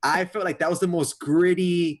 I felt like that was the most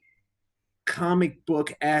gritty, comic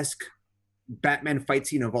book-esque Batman fight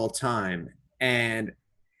scene of all time. And,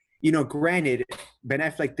 granted, Ben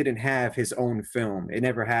Affleck didn't have his own film. It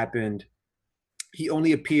never happened. He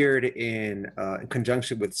only appeared in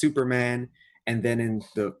conjunction with Superman, and then in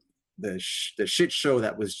the shit show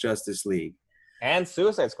that was Justice League and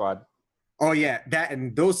Suicide Squad. Oh yeah, that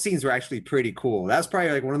and those scenes were actually pretty cool. That's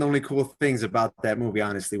probably like one of the only cool things about that movie,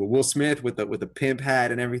 honestly. With Will Smith with the pimp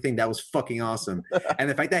hat and everything, that was fucking awesome. And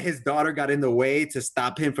the fact that his daughter got in the way to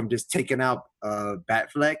stop him from just taking out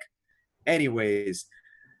Batfleck. Anyways,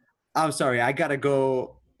 I'm sorry, I gotta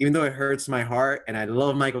go. Even though it hurts my heart, and I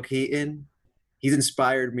love Michael Keaton, he's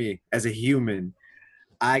inspired me as a human.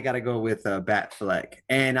 I gotta go with Batfleck,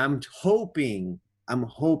 and I'm hoping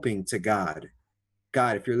to God,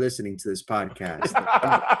 if you're listening to this podcast,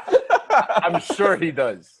 I'm sure he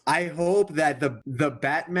does. I hope that the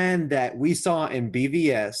Batman that we saw in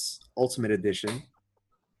BVS Ultimate Edition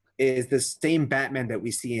is the same Batman that we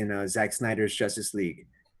see in Zack Snyder's Justice League.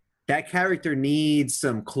 That character needs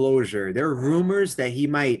some closure. There are rumors that he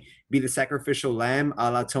might be the sacrificial lamb a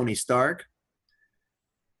la Tony Stark.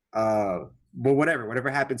 But whatever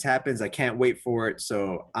happens. I can't wait for it.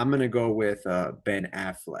 So I'm going to go with Ben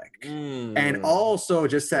Affleck. And also,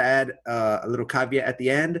 just to add a little caveat at the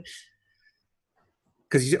end,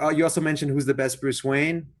 because you also mentioned who's the best Bruce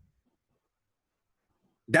Wayne.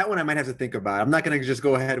 That one I might have to think about. I'm not going to just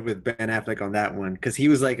go ahead with Ben Affleck on that one, because he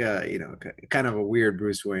was like kind of a weird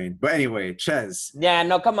Bruce Wayne. But anyway, Ches. Yeah,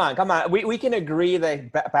 no, come on. We can agree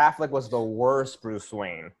that Affleck was the worst Bruce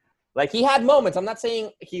Wayne. Like, he had moments. I'm not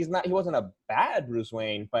saying he wasn't a bad Bruce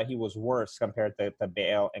Wayne, but he was worse compared to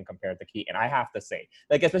Bale and compared to Keaton. I have to say,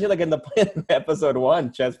 like, especially like in the episode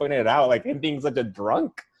 1, Ches pointed it out, like him being such a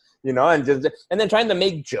drunk, and then trying to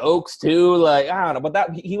make jokes too. Like, I don't know, but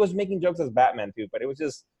that he was making jokes as Batman too, but it was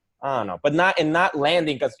just, I don't know, but not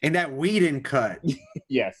landing because in that Whedon cut.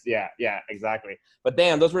 Yes, yeah, exactly. But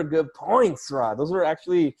damn, those were good points, Rod. Those were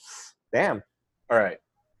actually, damn. All right.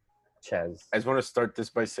 Ches. I just want to start this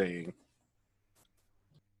by saying,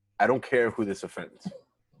 I don't care who this offends.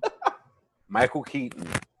 Michael Keaton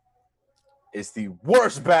is the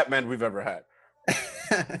worst Batman we've ever had.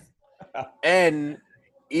 And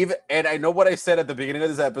I know what I said at the beginning of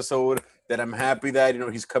this episode, that I'm happy that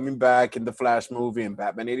he's coming back in the Flash movie and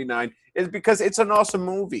Batman 89, is because it's an awesome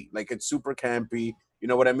movie. Like, it's super campy. You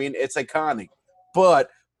know what I mean? It's iconic. But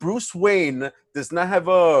Bruce Wayne does not have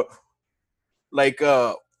a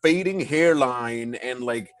fading hairline and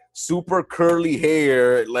like super curly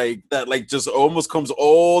hair like that, like just almost comes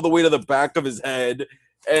all the way to the back of his head,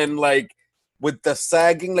 and like with the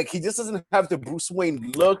sagging, like he just doesn't have the Bruce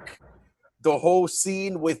Wayne look. The whole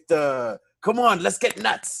scene with the "come on, let's get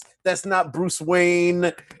nuts," that's not Bruce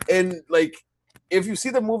Wayne. And like, if you see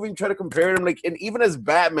the movie and try to compare him, like, and even as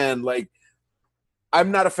Batman, like, I'm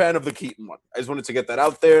not a fan of the Keaton one. I just wanted to get that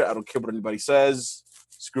out there. I don't care what anybody says.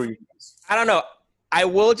 Screw you guys. I don't know. I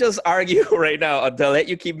will just argue right now to let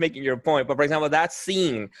you keep making your point. But for example, that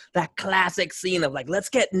scene, that classic scene of like, let's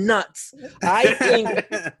get nuts. I think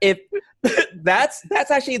if that's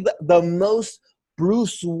actually the most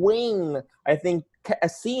Bruce Wayne, I think, a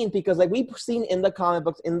scene, because like we've seen in the comic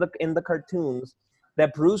books, in the cartoons,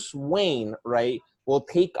 that Bruce Wayne, right, will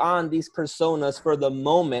take on these personas for the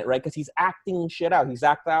moment, right? Because he's acting shit out. He's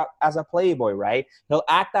acting out as a playboy, right? He'll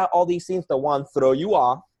act out all these scenes to, one, throw you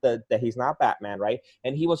off that he's not Batman, right?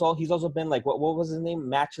 And he's also been like, what was his name?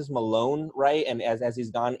 Matches Malone, right? And as he's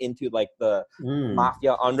gone into like the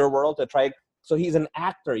mafia underworld to try. So he's an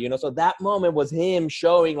actor, So that moment was him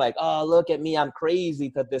showing like, oh, look at me, I'm crazy,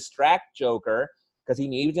 to distract Joker, because he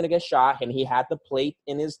knew he was going to get shot, and he had the plate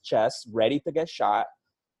in his chest ready to get shot,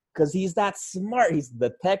 because he's that smart. He's the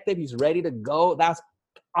detective. He's ready to go. That's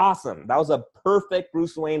awesome. That was a perfect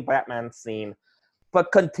Bruce Wayne Batman scene.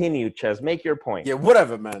 But continue, Ches. Make your point. Yeah,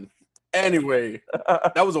 whatever, man. Anyway,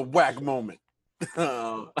 that was a whack moment.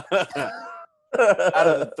 Out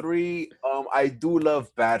of the three, I do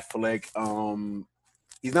love Batfleck.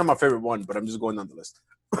 He's not my favorite one, but I'm just going down the list.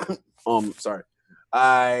 Sorry.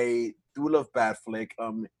 I do love Batfleck.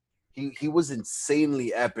 He was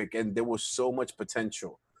insanely epic, and there was so much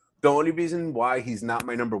potential. The only reason why he's not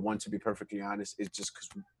my number one, to be perfectly honest, is just because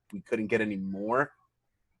we couldn't get any more.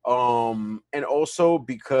 And also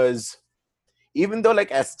because even though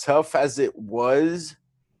like as tough as it was,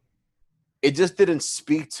 it just didn't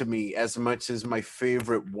speak to me as much as my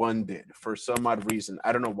favorite one did for some odd reason.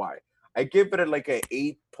 I don't know why. I give it like a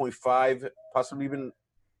 8.5, possibly even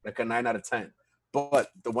like a 9 out of 10. But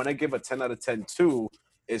the one I give a 10 out of 10 to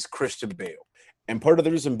is Christian Bale. And part of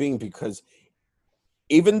the reason being because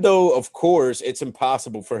even though, of course, it's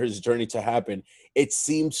impossible for his journey to happen, it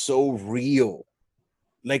seemed so real.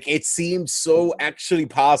 Like, it seemed so actually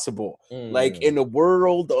possible. Like, in a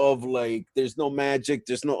world of, like, there's no magic,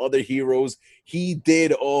 there's no other heroes, he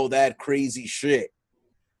did all that crazy shit.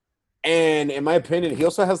 And in my opinion,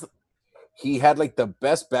 he had, like, the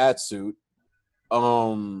best bat suit.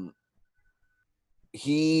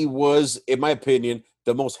 He was, in my opinion,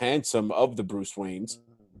 the most handsome of the Bruce Waynes.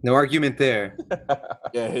 No argument there.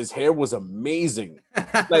 Yeah, his hair was amazing.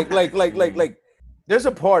 Like, there's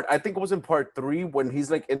a part, I think it was in part 3, when he's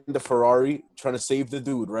like in the Ferrari trying to save the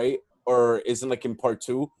dude, right? Or isn't like in part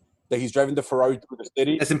 2 that he's driving the Ferrari through the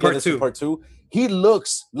city? That's in part 2. In part 2. He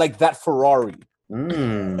looks like that Ferrari.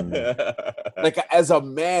 Like as a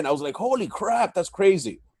man, I was like, holy crap, that's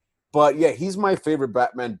crazy. But yeah, he's my favorite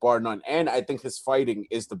Batman, bar none. And I think his fighting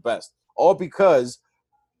is the best. All because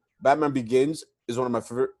Batman Begins is one of my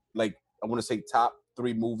favorite, like, I want to say top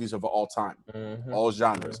 3 movies of all time, all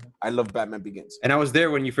genres. I love Batman Begins. And I was there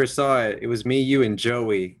when you first saw it. It was me, you, and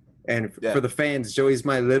Joey. And for the fans, Joey's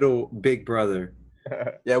my little big brother.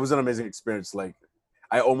 Yeah, it was an amazing experience. Like,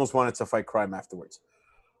 I almost wanted to fight crime afterwards.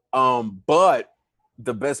 But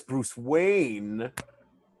the best Bruce Wayne,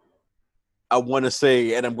 I want to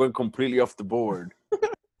say, and I'm going completely off the board,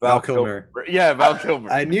 Val Kilmer. Yeah, Val Kilmer.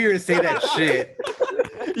 I knew you were going to say that shit.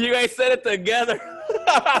 You guys said it together.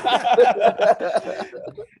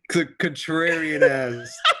 Contrarian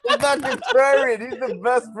ass. He's not contrarian. He's the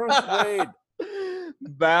best Bruce Wayne.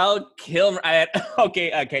 Val Kilmer.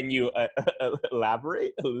 Can you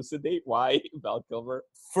elaborate, elucidate why Val Kilmer?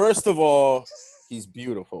 First of all, he's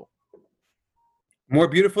beautiful. More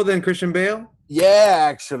beautiful than Christian Bale? Yeah,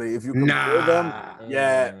 actually, if you compare them,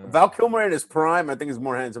 yeah, Val Kilmer in his prime, I think, is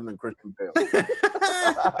more handsome than Christian Bale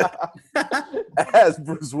as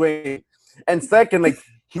Bruce Wayne. And second, like,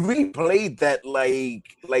 he really played that like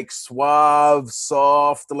suave,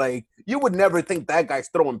 soft, like you would never think that guy's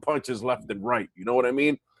throwing punches left and right. You know what I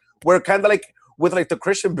mean? Where kind of like with like the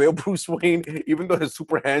Christian Bale Bruce Wayne, even though he's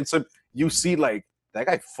super handsome, you see like that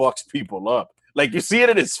guy fucks people up. Like you see it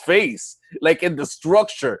in his face, like in the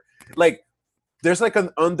structure. Like there's like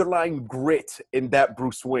an underlying grit in that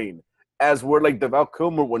Bruce Wayne. as were like the Val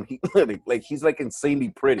Kilmer when he like he's like insanely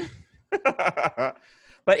pretty.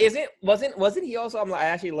 But wasn't he also? I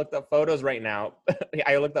actually looked up photos right now.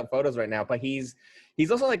 I looked up photos right now, but he's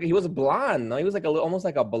also like he was blonde. No, he was like almost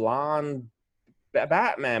like a blonde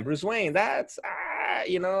Batman, Bruce Wayne. That's I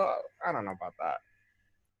don't know about that.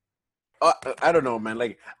 I don't know, man.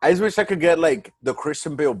 Like I just wish I could get like the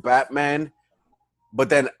Christian Bale Batman, but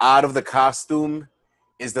then out of the costume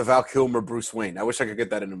is the Val Kilmer Bruce Wayne. I wish I could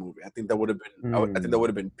get that in the movie. I think that would have been. I think that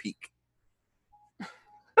would have been peak.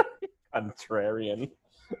 Contrarian.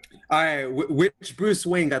 All right, which Bruce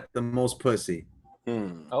Wayne got the most pussy?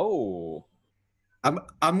 Oh, I'm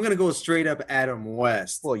gonna go straight up Adam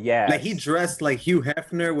West. well, yeah. Like he dressed like Hugh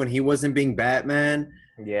Hefner when he wasn't being Batman.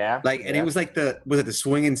 Yeah. Like, and it was like the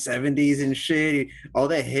swinging 70s and shit, all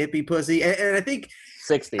that hippie pussy. And I think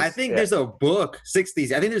 60s. I think there's a book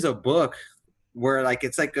 60s. I think there's a book where like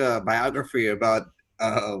it's like a biography about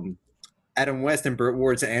Adam West and Burt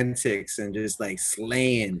Ward's antics and just like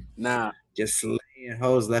slaying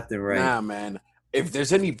hoes left and right. Nah, man. If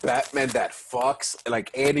there's any Batman that fucks,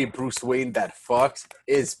 like any Bruce Wayne that fucks,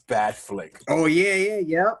 is Batflick. Oh yeah.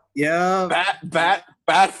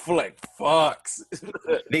 Batflick fucks.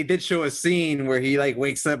 They did show a scene where he like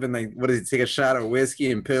wakes up and like, what does he take a shot of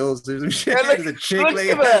whiskey and pills or some shit? Yeah, There's a chick look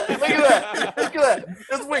at that.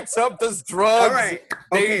 Just wakes up, does drugs. All right.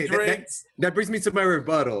 Okay. Drinks. That brings me to my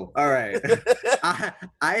rebuttal. All right.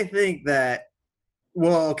 I think that,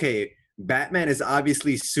 well, okay, Batman is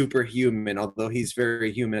obviously superhuman, although he's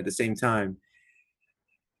very human at the same time.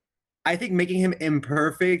 I think making him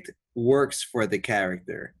imperfect works for the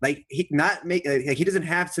character. Like he doesn't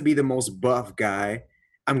have to be the most buff guy.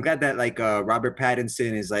 I'm glad that like Robert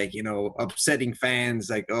Pattinson is like, upsetting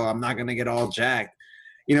fans like, oh, I'm not gonna get all jacked.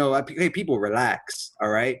 Hey, people relax. All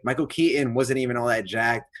right. Michael Keaton wasn't even all that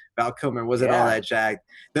jacked. Val Kilmer wasn't all that jacked.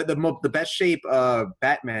 The best shape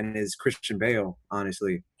Batman is Christian Bale,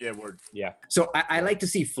 honestly. Yeah, word. Yeah. So I like to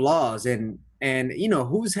see flaws and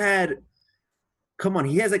who's had. Come on,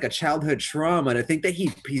 he has like a childhood trauma, and I think that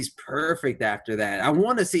he's perfect after that. I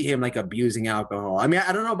want to see him like abusing alcohol. I mean,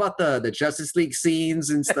 I don't know about the Justice League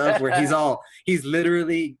scenes and stuff where he's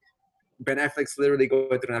literally Ben Affleck's literally going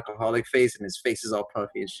through an alcoholic phase, and his face is all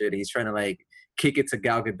puffy and shit. And he's trying to like kick it to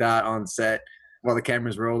Gal Gadot on set while the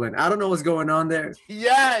camera's rolling. I don't know what's going on there.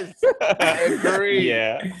 Yes, I agree.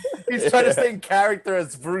 Yeah, he's trying to stay in character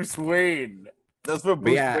as Bruce Wayne. That's what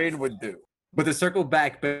Bruce Wayne would do. But to circle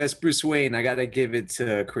back, best Bruce Wayne, I gotta give it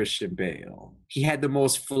to Christian Bale. He had the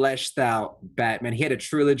most fleshed out Batman. He had a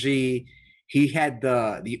trilogy. He had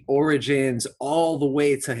the origins all the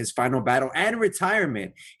way to his final battle and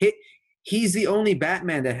retirement. He's the only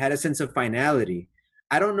Batman that had a sense of finality.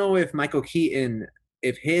 I don't know if Michael Keaton,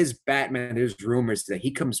 if his Batman, there's rumors that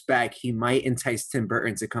he comes back, he might entice Tim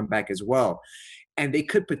Burton to come back as well. And they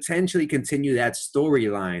could potentially continue that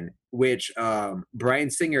storyline, which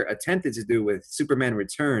Bryan Singer attempted to do with Superman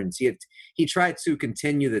Returns. He tried to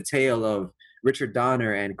continue the tale of Richard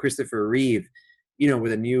Donner and Christopher Reeve,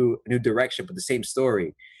 with a new direction, but the same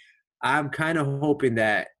story. I'm kind of hoping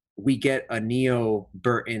that we get a Neo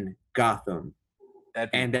Burton Gotham,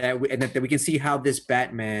 and that we can see how this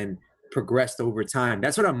Batman progressed over time.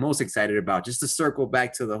 That's what I'm most excited about. Just to circle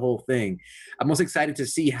back to the whole thing, I'm most excited to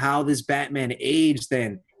see how this Batman aged.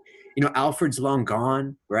 And Alfred's long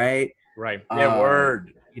gone, right? Right. Yeah,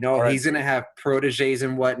 word. He's gonna have proteges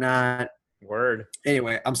and whatnot. Word.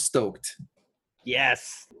 Anyway, I'm stoked.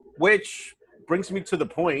 Yes. Which brings me to the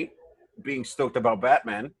point, being stoked about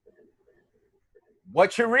Batman.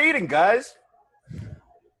 What you reading, guys?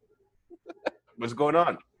 What's going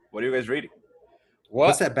on? What are you guys reading?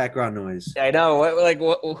 What's that background noise? I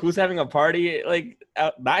know. Who's having a party? Like,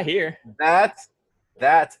 not here. That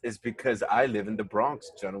is because I live in the Bronx,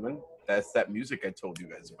 gentlemen. That's that music I told you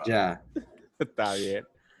guys about. Yeah. Está bien.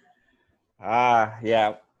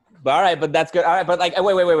 Yeah. But all right, but that's good. All right, but like,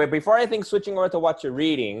 wait. Before I think switching over to what you're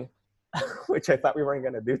reading, which I thought we weren't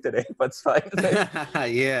gonna do today, but it's fine.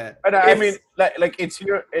 Yeah. But I mean, like it's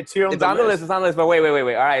here on it's the on the list. list. It's on the list. But wait. All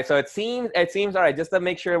right. So it seems all right. Just to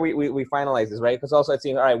make sure we finalize this, right? Because also it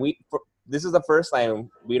seems all right. This is the first time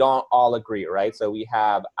we don't all agree, right? So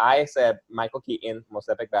I said Michael Keaton, most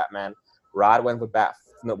epic Batman. Rod went with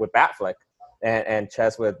Batflick, and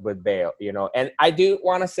Chess with Bale. And I do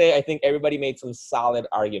want to say I think everybody made some solid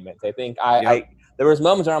arguments. I think there was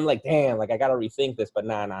moments where I'm like, damn, like I gotta rethink this, but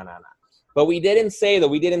nah. But we didn't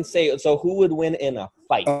say. So who would win in a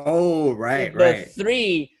fight? Oh, right. The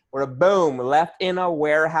three were boom left in a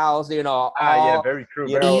warehouse. Yeah, very true.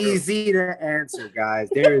 Easy to answer, guys.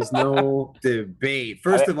 There is no debate.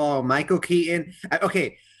 First of all, Michael Keaton.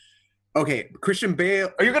 Okay, Okay, Christian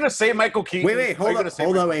Bale. Are you gonna say Michael Keaton? Wait, hold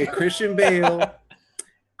on, wait. Christian Bale.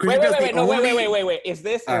 Wait. Is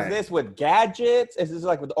this All right. this with gadgets? Is this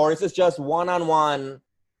like with, or is this just one-on-one?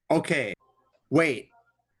 Okay, wait.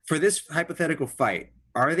 For this hypothetical fight,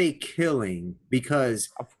 are they killing? Because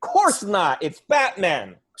Of course not. It's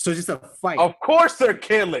Batman. so it's just a fight. Of course they're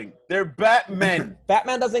killing. They're Batmen.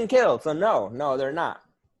 Batman doesn't kill, so no, they're not.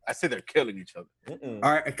 I say they're killing each other. Mm-mm.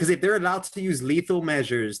 All right, because if they're allowed to use lethal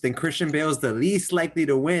measures, then Christian Bale's the least likely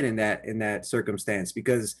to win in that circumstance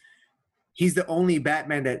because he's the only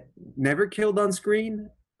Batman that never killed on screen,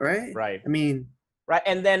 right? Right. I mean, Right,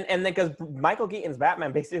 and then because Michael Keaton's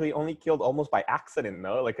Batman basically only killed almost by accident,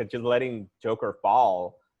 no, like just letting Joker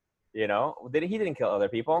fall. You know, he didn't kill other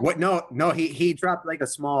people. what? No, he dropped like a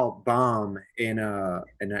small bomb in a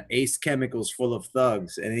Ace Chemicals full of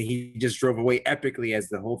thugs, and then he just drove away epically as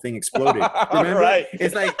the whole thing exploded. Remember? Right.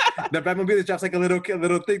 It's like the Batmobile that drops like a little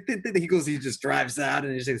thing. He just drives out,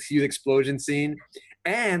 and there's this huge explosion scene.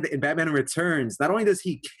 And in Batman Returns, not only does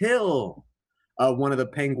he kill one of the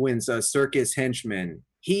Penguin's circus henchmen,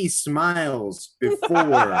 he smiles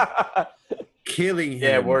before killing him.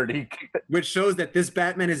 Yeah, word. Which shows that this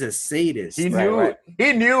Batman is a sadist. He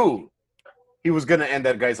knew he was gonna end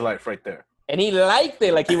that guy's life right there. And he liked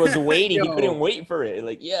it, like he was waiting. He Yo. couldn't wait for it.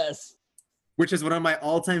 Like, yes. Which is one of my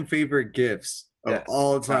all-time favorite gifts of Yes.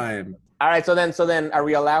 all time. All right, so then are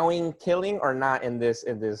we allowing killing or not in this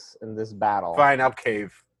battle? Fine, I'll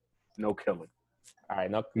cave. No killing. All right,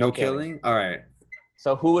 no No killing? All right.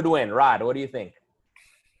 So who would win? Rod, what do you think?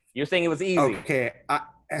 You're saying it was easy. Okay.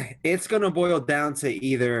 It's going to boil down to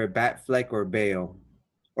either Batfleck or Bale.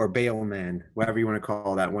 Or Bale Man, whatever you want to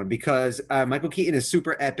call that one. Because Michael Keaton is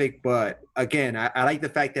super epic, but again, I like the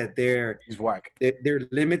fact that He's whack. they're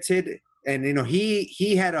limited. And, you know,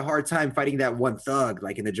 he had a hard time fighting that one thug,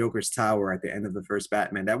 like in the Joker's Tower at the end of the first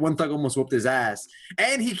Batman. That one thug almost whooped his ass.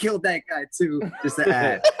 And he killed that guy, too, just to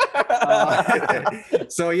add.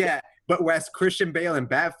 So, yeah. But whereas Christian Bale and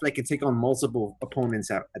Batfleck can take on multiple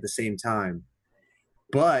opponents at the same time.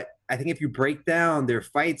 But I think if you break down their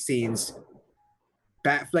fight scenes,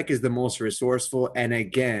 Batfleck is the most resourceful. And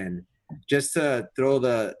again, just to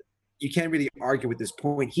throw you can't really argue with this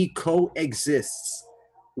point. He coexists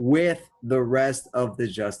with the rest of the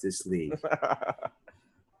Justice League.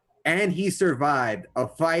 And he survived a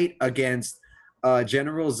fight against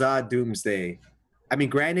General Zod Doomsday. I mean,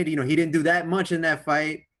 granted, you know, he didn't do that much in that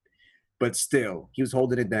fight, but still, he was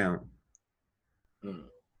holding it down.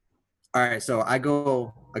 All right, so I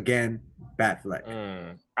go again,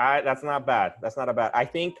 Batfleck. That's not bad. That's not a bad. I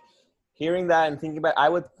think hearing that and thinking about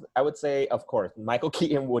it, I would say, of course, Michael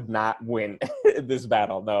Keaton would not win this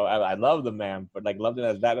battle. No, I love the man, but like loved him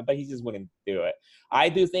as Batman, but he just wouldn't do it. I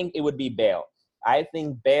do think it would be Bale. I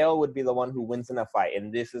think Bale would be the one who wins in a fight,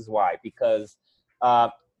 and this is why. Because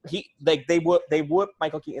they whoop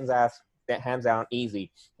Michael Keaton's ass hands down easy.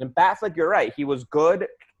 And Batfleck, you're right, he was good,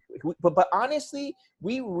 but honestly,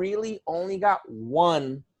 we really only got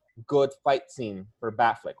one good fight scene for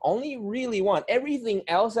Batfleck. Only really one. Everything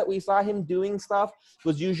else that we saw him doing stuff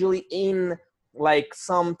was usually in like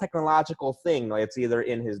some technological thing. Like it's either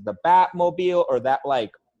in the Batmobile or that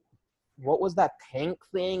like, what was that tank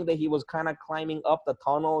thing that he was kind of climbing up the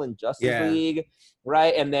tunnel in Justice League,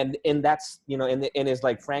 right? And then in that's, you know, in his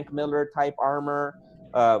like Frank Miller type armor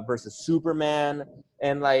versus Superman,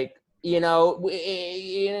 and like, you know,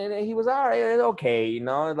 he was all right, okay, you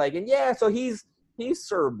know, like, and yeah, so he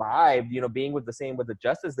survived, you know, being with the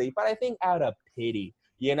Justice League, but I think out of pity,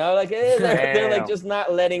 you know, like they're like just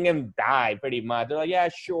not letting him die pretty much. They're like, yeah,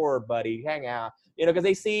 sure, buddy, hang out, you know, because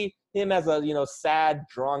they see him as a, you know, sad,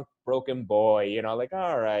 drunk, broken boy, you know, like,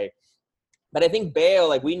 all right. But I think Bale,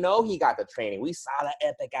 like, we know he got the training. We saw the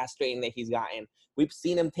epic ass training that he's gotten. We've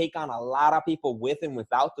seen him take on a lot of people with and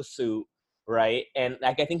without the suit, right? And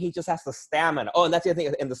like, I think he just has the stamina. Oh, and that's the other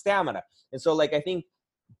thing, and the stamina. And so, like, I think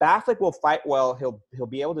Batfleck will fight well. He'll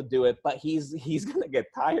be able to do it, but he's gonna get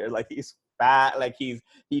tired. Like, he's fat. Like, he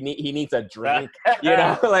needs a drink. You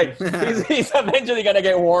know, like he's eventually gonna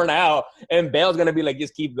get worn out, and Bale's gonna be like,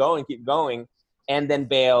 just keep going, and then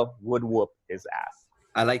Bale would whoop his ass.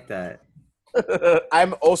 I like that.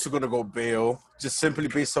 I'm also gonna go Bale, just simply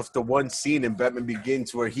based off the one scene in Batman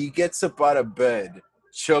Begins where he gets up out of bed,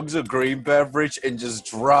 chugs a green beverage, and just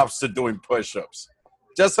drops to doing push-ups.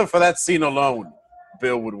 Just for that scene alone,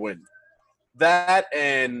 Bale would win. That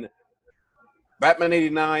and Batman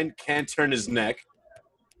 89 can't turn his neck,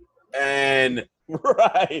 and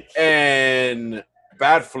right, and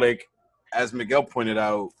Batfleck, as Miguel pointed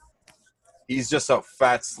out, he's just a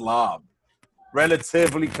fat slob,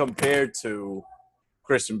 relatively compared to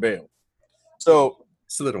Christian Bale. So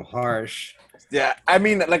It's a little harsh. Yeah, I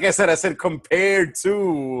mean, like I said compared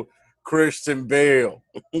to Christian Bale.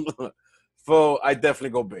 So I definitely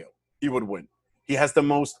go Bale. He would win. He has the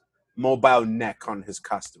most mobile neck on his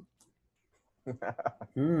costume.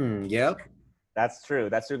 Yep. That's true.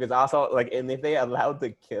 That's true. Because also, like, and if they allowed to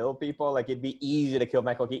kill people, like, it'd be easy to kill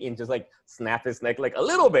Michael Keaton, just like snap his neck, like a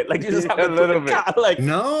little bit, like you just have A to little bit. like.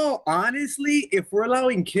 No, honestly, if we're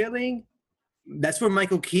allowing killing, that's where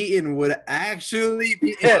Michael Keaton would actually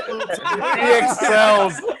be able to. He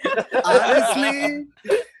excels. Honestly,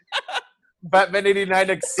 Batman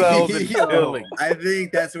 89 excels in yo, killing. I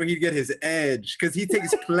think that's where he'd get his edge because he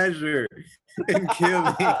takes pleasure in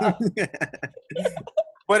killing.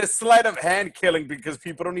 But it's sleight of hand killing because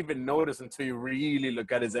people don't even notice until you really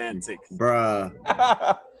look at his antics. Bruh.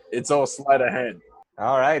 It's all sleight of hand.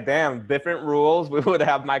 All right, damn. Different rules. We would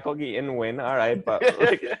have Michael Keaton win. All right, but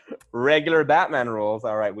like, regular Batman rules.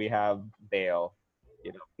 All right, we have Bale.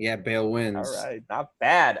 Yeah, Bale wins. All right, not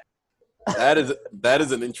bad. That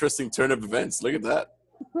is an interesting turn of events. Look at that.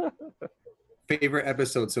 Favorite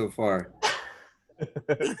episode so far.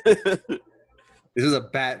 This is a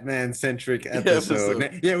Batman-centric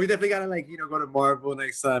episode. Yeah, we definitely gotta go to Marvel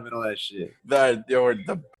next time and all that shit.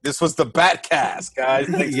 This was the Batcast, guys.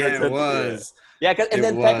 Yeah, it was. Yeah, and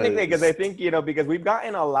then technically, was. because I think, because we've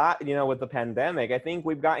gotten a lot, with the pandemic, I think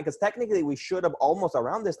we've gotten, because technically we should have almost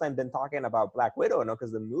around this time been talking about Black Widow,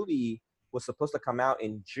 because the movie was supposed to come out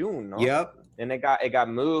in June, no? Yep. And it got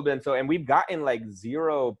moved, and we've gotten like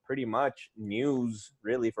zero pretty much news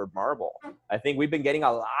really for Marvel. I think we've been getting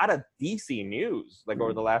a lot of DC news like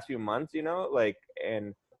over the last few months,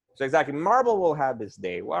 and so exactly Marvel will have this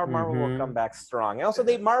day. Marvel will come back strong. And also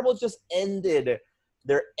Marvel just ended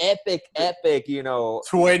their epic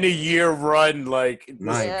 20-year run, My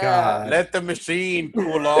God. Let the machine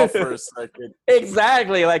cool off for a second.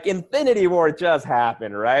 Exactly, like Infinity War just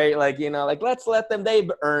happened, right? Let's let them. They've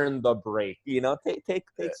earned the break. Take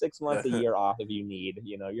 6 months, a year off if you need.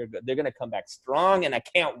 You're good. They're gonna come back strong, and I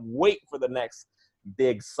can't wait for the next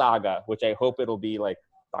big saga, which I hope it'll be like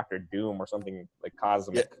Doctor Doom or something like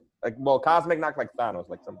cosmic. Yeah. Cosmic, not like Thanos,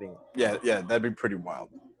 like something. Yeah, that'd be pretty wild.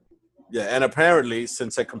 Yeah, and apparently,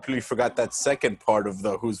 since I completely forgot that second part of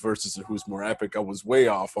the who's versus and who's more epic, I was way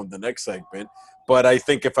off on the next segment. But I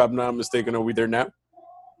think if I'm not mistaken, are we there now?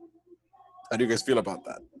 How do you guys feel about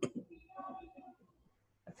that?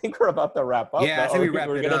 I think we're about to wrap up. Yeah, I think we wrap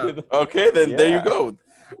it up. Okay, then there you go.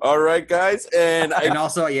 All right, guys. And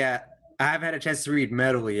also, I haven't had a chance to read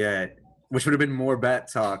Metal yet, which would have been more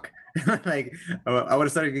Bat talk. I would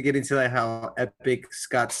have started to get into how epic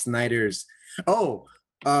Scott Snyder's.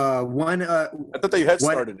 I thought that you had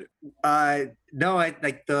started it. No,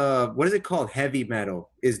 what is it called? Heavy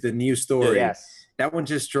Metal is the new story. Yes. That one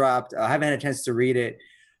just dropped. I haven't had a chance to read it,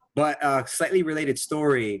 but slightly related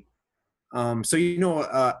story.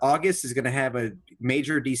 August is going to have a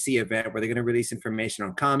major DC event where they're going to release information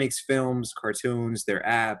on comics, films, cartoons, their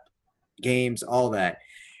app, games, all that.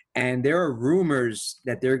 And there are rumors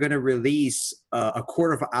that they're going to release a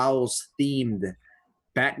Court of Owls themed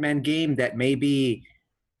Batman game that may be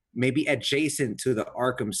adjacent to the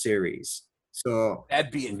Arkham series. So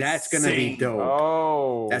that's going to be dope.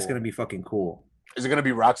 Oh. That's going to be fucking cool. Is it going to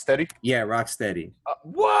be Rocksteady? Yeah, Rocksteady.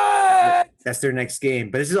 What? That's their next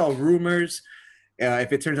game. But this is all rumors.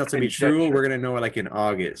 If it turns out to be true, we're going to know it in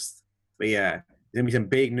August. But yeah, there's going to be some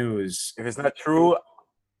big news. If it's not true,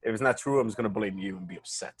 I'm just going to blame you and be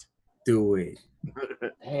upset. Do it.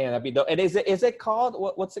 Hey, that'd be dope. And is it called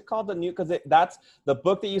what's it called? The new, because that's the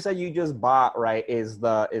book that you said you just bought, right? Is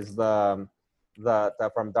the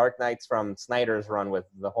from Dark Knights from Snyder's run with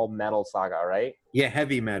the whole Metal saga, right? Yeah,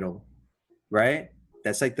 Heavy Metal, right?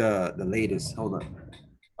 That's like the latest. Hold on.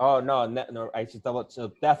 Oh no! I should double.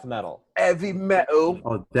 So Death Metal. Heavy Metal.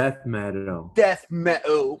 Oh, Death Metal. Death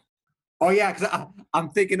Metal. Oh yeah, because I'm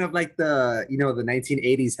thinking of the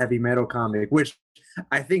 1980s heavy metal comic, which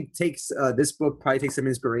I think takes this book probably takes some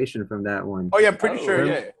inspiration from that one. Oh yeah, I'm pretty sure.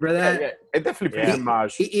 Yeah, for that, yeah. It definitely pays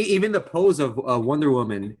homage. Even the pose of Wonder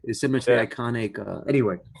Woman is similar to the iconic.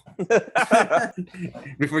 Anyway,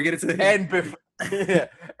 before we get into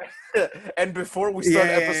and before we start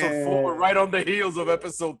episode 4, right on the heels of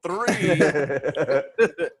episode 3.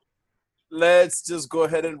 Let's just go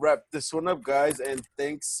ahead and wrap this one up, guys. And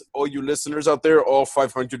thanks, all you listeners out there, all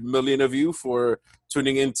 500 million of you, for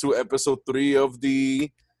tuning into episode 3 of the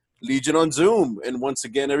Legion on Zoom. And once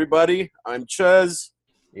again, everybody, I'm Ches.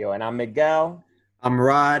 Yo, and I'm Miguel. I'm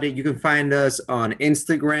Rod. You can find us on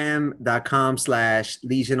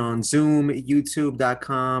Instagram.com/Legion on Zoom,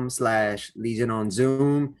 YouTube.com/Legion on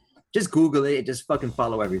Zoom. Just Google it. Just fucking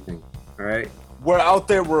follow everything. All right. We're out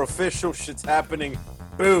there. We're official. Shit's happening.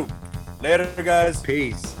 Boom. Later, guys.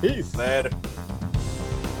 Peace. Peace. Later.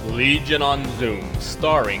 Legion on Zoom,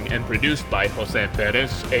 starring and produced by Jose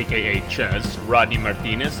Perez, aka Ches, Rodney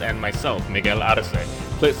Martinez, and myself, Miguel Arce.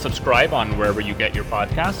 Please subscribe on wherever you get your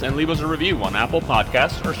podcasts and leave us a review on Apple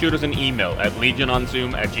Podcasts or shoot us an email at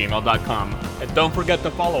legiononzoom@gmail.com. And don't forget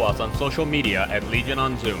to follow us on social media at Legion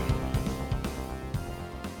on Zoom.